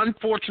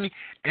unfortunately,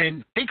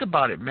 and think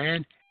about it,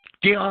 man.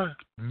 There are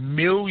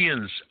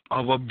millions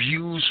of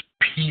abused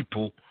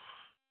people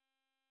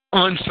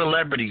on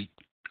celebrity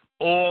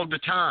all the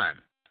time.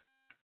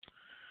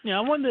 Yeah,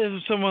 I wonder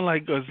if someone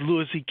like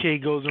Louis C.K.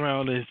 goes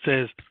around and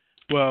says,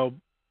 well,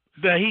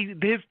 that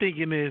his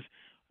thinking is,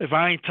 if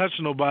I ain't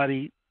touching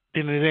nobody,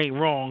 then it ain't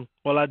wrong.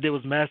 All I did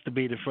was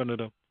masturbate in front of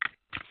them.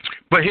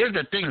 But here's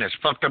the thing that's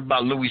fucked up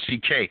about Louis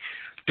C.K.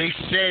 They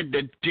said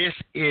that this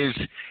is,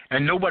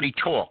 and nobody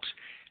talks,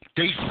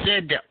 they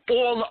said that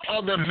all the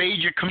other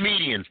major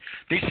comedians,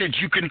 they said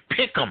you can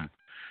pick them.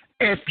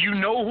 If you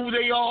know who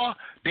they are,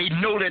 they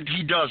know that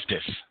he does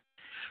this.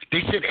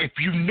 They said if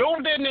you know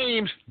their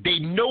names, they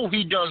know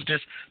he does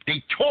this.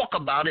 They talk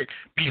about it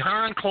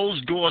behind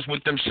closed doors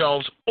with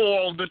themselves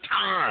all the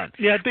time.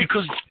 Yeah, I think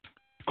because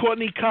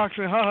Courtney Cox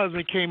and her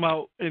husband came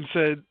out and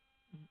said,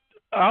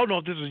 I don't know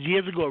if this was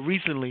years ago or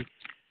recently,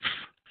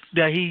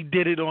 that he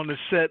did it on the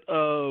set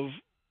of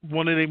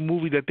one of the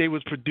movies that they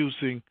was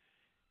producing.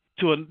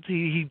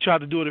 He tried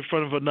to do it in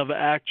front of another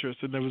actress,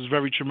 and it was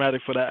very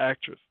traumatic for that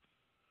actress.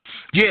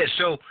 Yeah,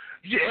 so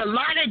a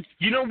lot of,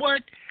 you know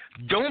what?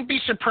 Don't be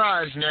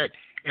surprised that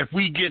if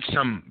we get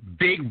some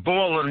big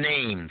baller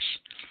names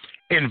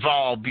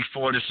involved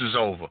before this is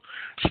over.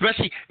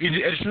 Especially,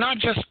 it's not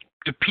just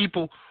the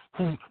people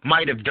who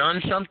might have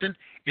done something,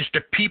 it's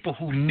the people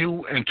who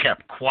knew and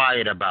kept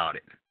quiet about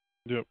it.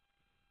 Yep.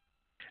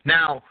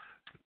 Now,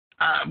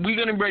 we're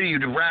getting ready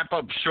to wrap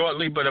up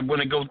shortly, but I'm going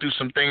to go through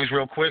some things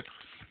real quick.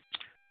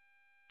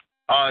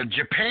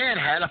 Japan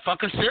had a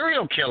fucking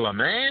serial killer,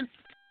 man.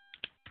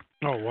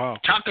 Oh, wow.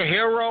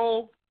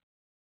 Takahiro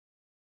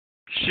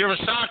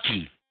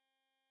Shirasaki.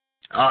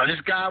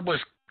 This guy was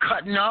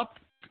cutting up.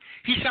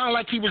 He sounded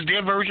like he was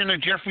their version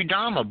of Jeffrey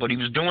Dahmer, but he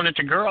was doing it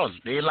to girls.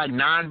 They had like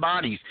 9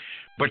 bodies.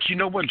 But you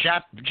know what?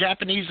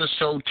 Japanese are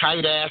so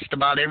tight-assed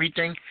about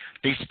everything,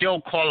 they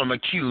still call him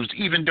accused,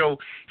 even though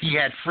he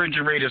had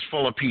refrigerators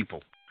full of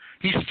people.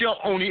 He's still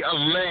only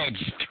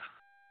alleged.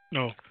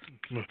 No.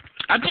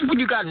 I think when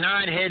you got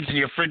 9 heads in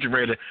your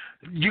refrigerator,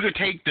 you could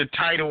take the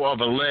title of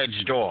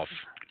alleged off.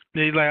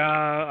 He's like,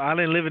 I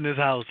didn't live in this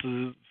house.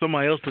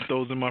 Somebody else put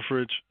those in my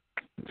fridge.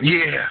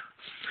 Yeah.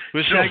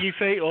 But Shaggy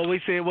say,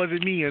 always say it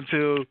wasn't me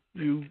until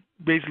you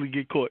basically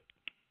get caught.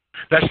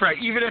 That's right.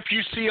 Even if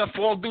you see her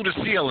fall through the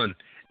ceiling,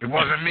 it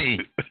wasn't me.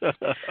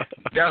 That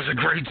was a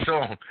great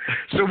song.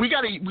 So we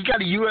got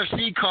a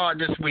UFC card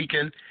this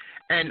weekend,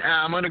 and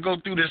I'm going to go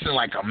through this in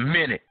like a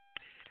minute.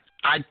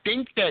 I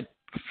think that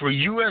for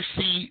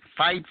UFC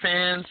fight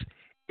fans,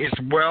 it's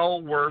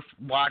well worth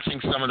watching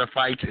some of the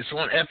fights. It's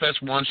on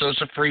FS1, so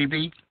it's a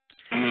freebie.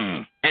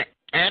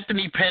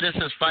 Anthony Pettis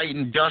is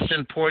fighting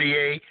Dustin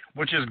Poirier,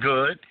 which is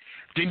good.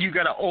 Then you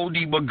got an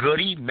oldie but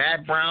goodie,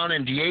 Matt Brown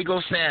and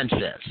Diego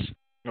Sanchez.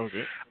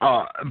 Okay.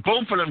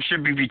 Both of them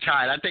should be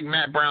retired. I think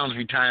Matt Brown's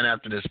retiring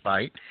after this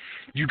fight.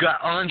 You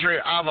got Andre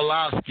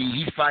Arlovsky.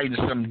 He's fighting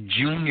some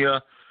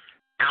Junior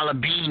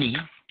Albini.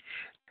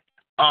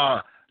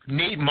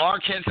 Nate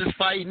Marquez is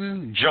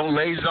fighting. Joe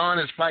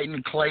Lauzon is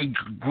fighting Clay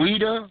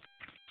Guida.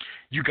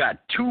 You got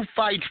 2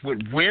 fights with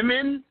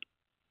women.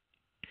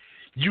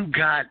 You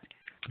got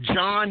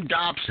John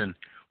Dobson,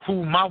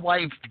 who my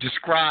wife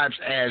describes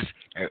as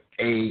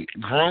a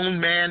grown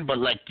man, but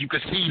like you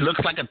can see he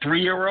looks like a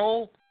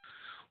 3-year-old.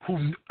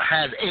 who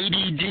has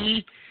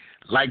ADD,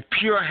 like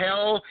pure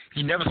hell.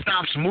 He never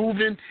stops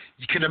moving.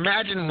 You can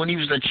imagine when he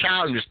was a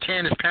child, he was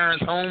tearing his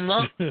parents' home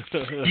up.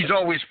 He's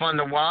always fun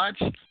to watch.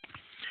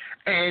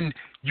 And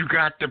you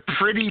got the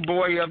pretty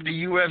boy of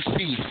the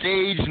UFC,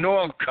 Sage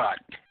Northcutt.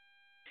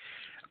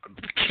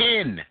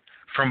 Ken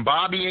from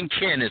Bobby and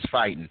Ken is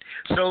fighting.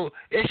 So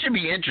it should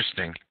be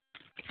interesting.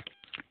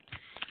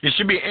 It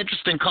should be an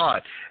interesting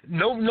card.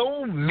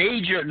 No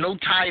major, no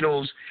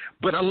titles,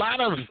 but a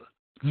lot of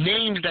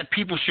names that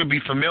people should be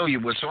familiar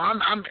with. So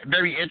I'm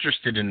very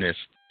interested in this.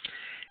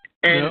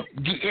 And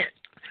the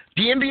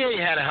NBA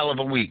had a hell of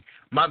a week.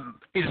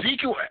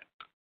 Ezekiel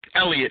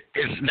Elliott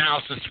is now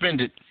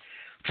suspended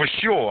for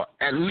sure,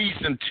 at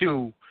least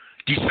until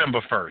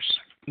December 1st.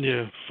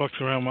 Yeah,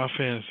 fucks around my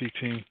fantasy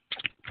team.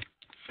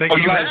 Thank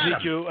you,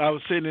 Ezekiel. I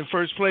was sitting in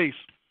first place.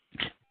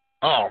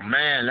 Oh,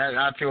 man,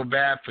 I feel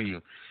bad for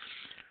you.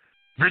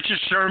 Richard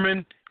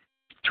Sherman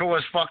tore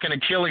his fucking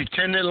Achilles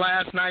tendon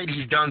last night.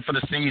 He's done for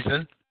the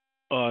season.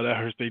 Oh, that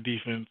hurts their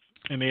defense.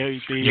 And they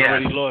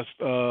already lost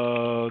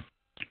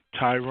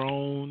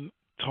Tyrone,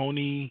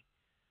 Tony.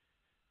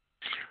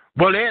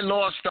 Well, they had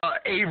lost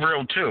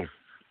Avril, too.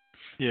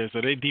 Yeah,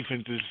 so their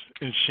defense is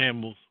in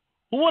shambles.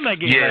 Who won that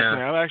game last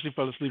night? I actually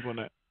fell asleep on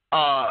that.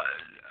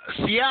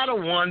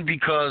 Seattle won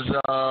because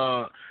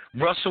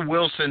Russell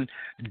Wilson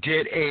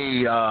did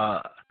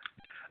a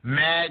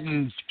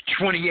Madden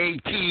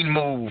 2018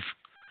 move.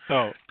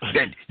 Oh.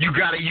 That you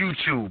got to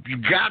YouTube. You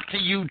got to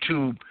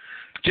YouTube.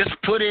 Just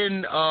put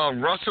in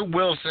Russell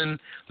Wilson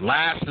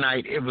last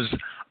night. It was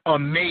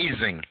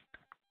amazing.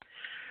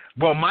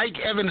 Well, Mike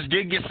Evans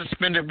did get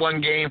suspended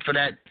one game for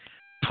that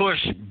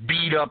push,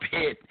 beat-up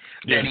hit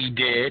that he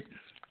did.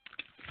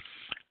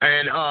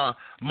 And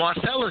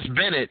Marcellus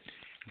Bennett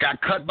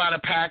got cut by the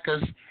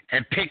Packers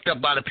and picked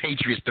up by the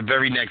Patriots the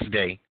very next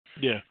day.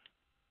 Yeah.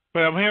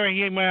 But I'm hearing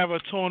he might have a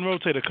torn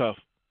rotator cuff.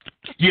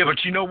 Yeah,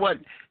 but you know what?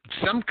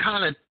 Some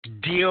kind of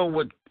deal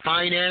with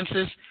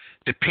finances,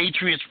 the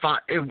Patriots,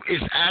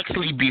 it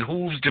actually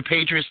behooves the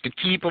Patriots to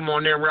keep him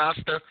on their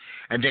roster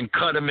and then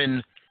cut him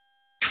in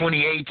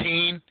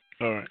 2018.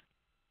 All right.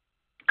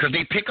 Because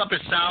they pick up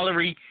his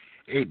salary,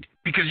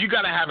 because you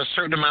got to have a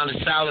certain amount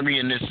of salary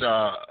in this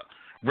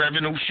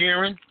revenue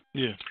sharing.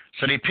 Yeah.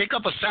 So they pick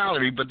up a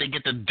salary, but they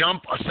get to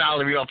dump a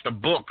salary off the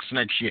books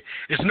next year.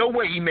 There's no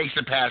way he makes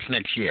it past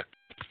next year.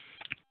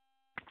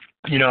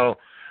 You know,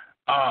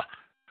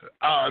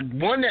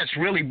 one that's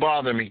really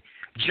bothering me,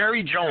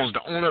 Jerry Jones,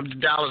 the owner of the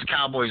Dallas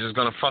Cowboys, is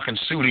going to fucking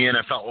sue the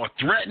NFL or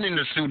threatening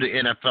to sue the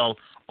NFL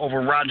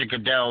over Roger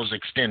Goodell's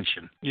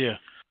extension. Yeah.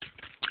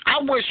 I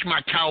wish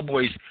my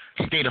Cowboys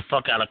stay the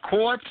fuck out of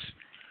courts,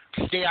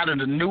 stay out of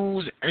the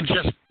news, and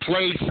just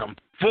play some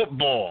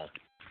football.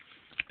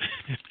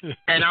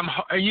 And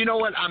you know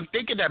what? I'm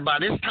thinking that by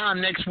this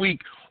time next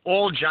week,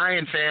 all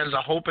Giant fans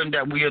are hoping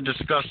that we are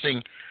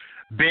discussing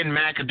Ben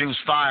McAdoo's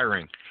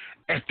firing.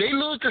 If they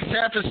lose to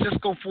San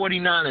Francisco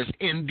 49ers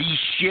in the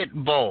shit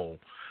bowl,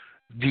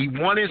 the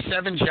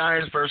 1-7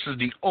 Giants versus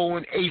the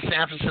 0-8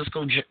 San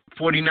Francisco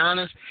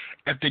 49ers,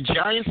 if the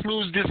Giants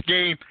lose this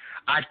game,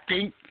 I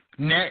think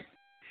they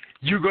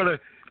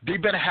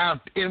better have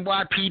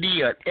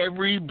NYPD at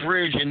every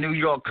bridge in New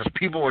York because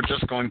people are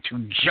just going to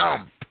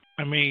jump.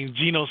 I mean,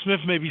 Geno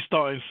Smith may be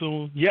starting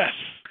soon. Yes.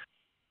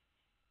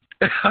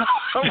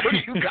 What do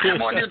you got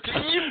him on your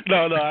team?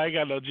 No, I ain't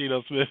got no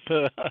Geno Smith.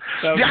 I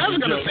was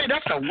going to say,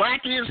 that's the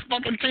wackiest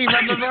fucking team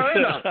I've ever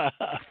heard of.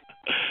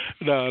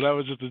 No, that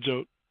was just a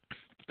joke.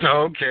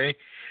 Okay.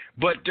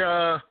 But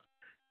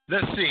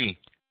let's see.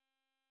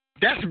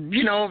 That's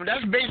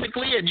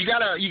basically it. You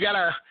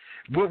gotta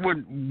what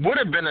would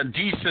have been a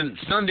decent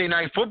Sunday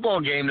night football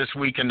game this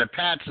week in the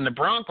Pats and the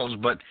Broncos,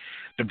 but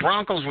the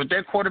Broncos with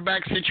their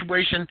quarterback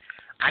situation,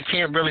 I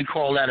can't really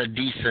call that a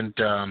decent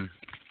game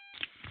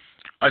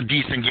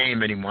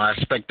anymore. I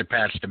expect the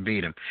Pats to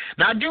beat them.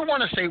 Now, I do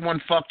want to say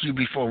one fuck you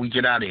before we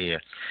get out of here,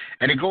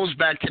 and it goes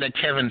back to that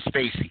Kevin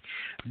Spacey.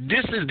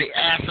 This is the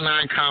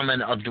asinine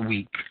comment of the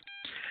week.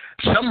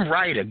 Some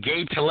writer,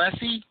 Gay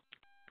Talesi,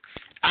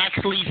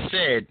 actually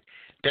said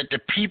that the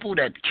people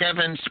that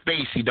Kevin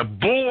Spacey, the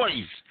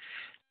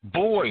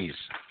boys,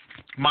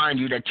 mind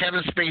you, that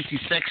Kevin Spacey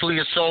sexually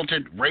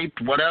assaulted, raped,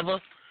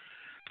 whatever,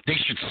 they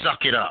should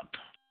suck it up.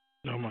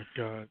 Oh, my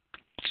God.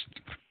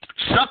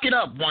 Suck it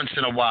up once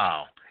in a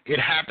while. It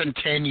happened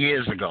 10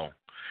 years ago.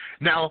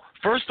 Now,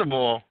 first of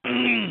all,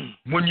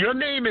 when your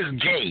name is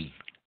Gay,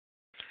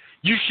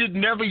 you should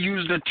never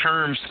use the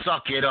term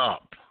suck it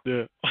up.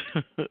 Yeah.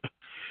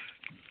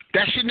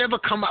 That should never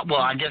come out.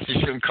 Well, I guess it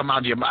shouldn't come out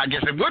of your mouth. I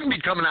guess it wouldn't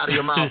be coming out of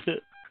your mouth.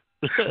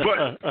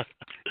 But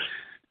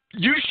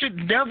you should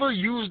never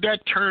use that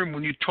term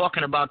when you're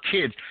talking about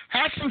kids.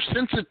 Have some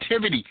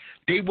sensitivity.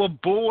 They were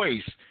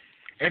boys.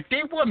 If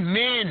they were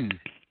men,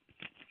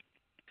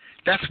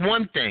 that's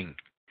one thing.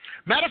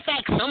 Matter of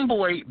fact, some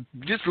boy,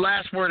 this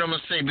last word I'm going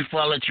to say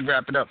before I let you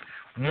wrap it up,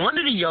 one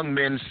of the young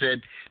men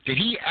said that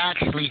he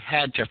actually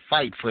had to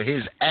fight for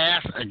his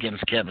ass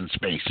against Kevin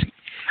Spacey.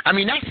 I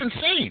mean, that's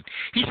insane.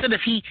 He said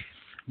if he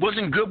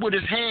wasn't good with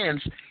his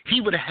hands,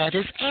 he would have had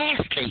his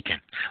ass taken,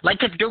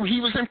 like if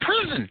he was in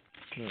prison.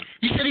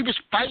 He said he was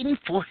fighting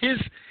for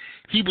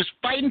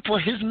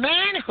his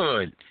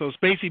manhood. So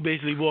Spacey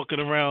basically walking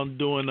around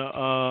doing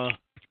a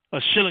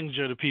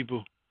Schillinger to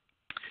people.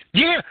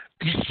 Yeah,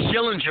 he's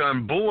Schillinger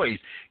and boys.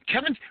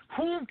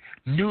 Who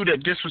knew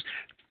that this was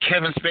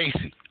Kevin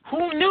Spacey?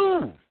 Who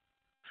knew?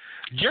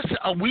 Just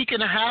a week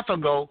and a half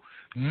ago,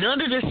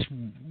 none of this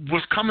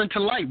was coming to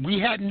light. We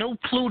had no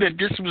clue that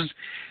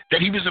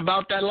he was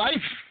about that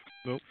life.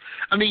 Nope.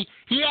 I mean,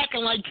 he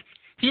acting like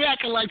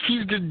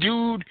he's the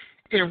dude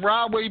in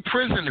Rahway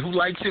prison who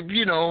likes it.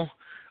 You know,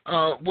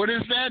 what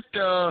is that?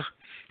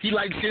 He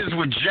likes his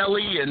with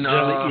jelly and.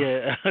 Jelly,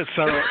 yeah.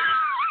 Sorry.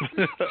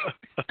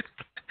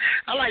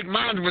 I like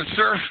mine with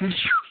surf and.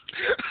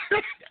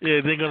 Yeah,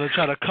 they're gonna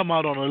try to come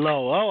out on a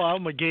low. Oh,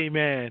 I'm a gay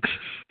man.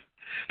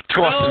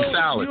 Tossing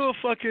salad. You're a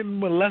fucking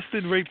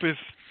molested rapist,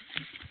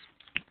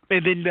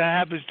 and then that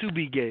happens to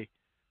be gay.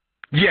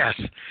 Yes.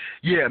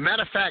 Yeah,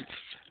 matter of fact,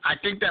 I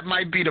think that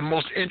might be the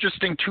most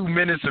interesting 2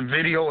 minutes of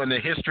video in the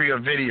history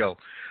of video.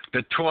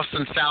 The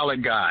tossing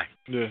salad guy.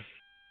 Yeah.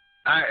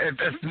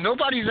 If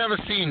nobody's ever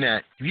seen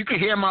that, if you can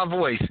hear my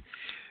voice,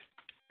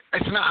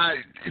 it's not.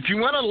 If you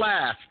want to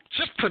laugh,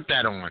 just put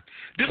that on.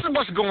 This is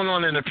what's going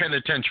on in the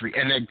penitentiary,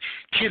 and the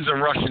kids are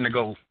rushing to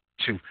go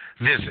to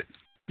visit.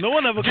 No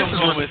one ever comes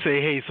home and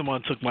say, "Hey,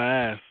 someone took my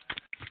ass."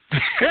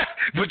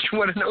 But you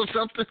want to know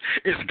something?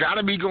 It's got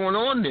to be going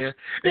on there.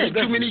 There's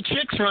too many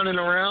chicks running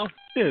around.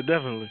 Yeah,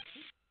 definitely.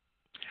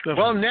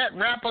 Well, Nat,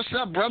 wrap us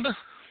up, brother.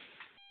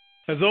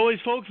 As always,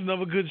 folks,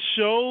 another good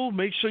show.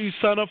 Make sure you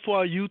sign up for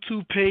our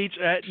YouTube page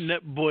at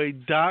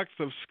NetBoyDoc.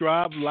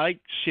 Subscribe, like,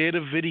 share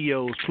the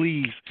videos,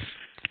 please.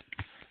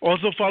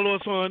 Also, follow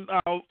us on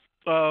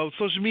our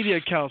social media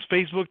accounts,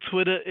 Facebook,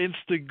 Twitter,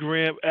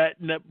 Instagram, at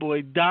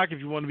NetBoyDoc. If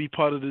you want to be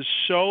part of the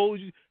show,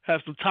 you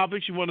have some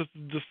topics you want us to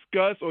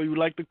discuss, or you would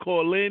like to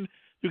call in,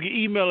 you can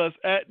email us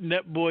at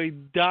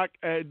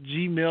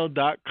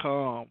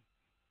netboydoc@gmail.com.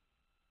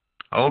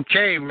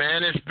 Okay,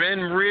 man, it's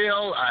been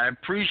real. I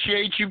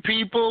appreciate you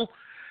people.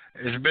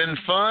 It's been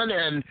fun,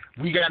 and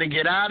we got to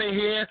get out of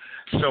here.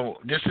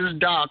 So this is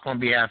Doc on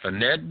behalf of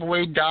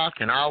NetBoyDoc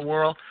and Our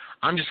World.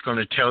 I'm just going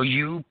to tell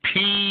you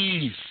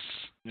peace.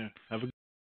 Yeah, have a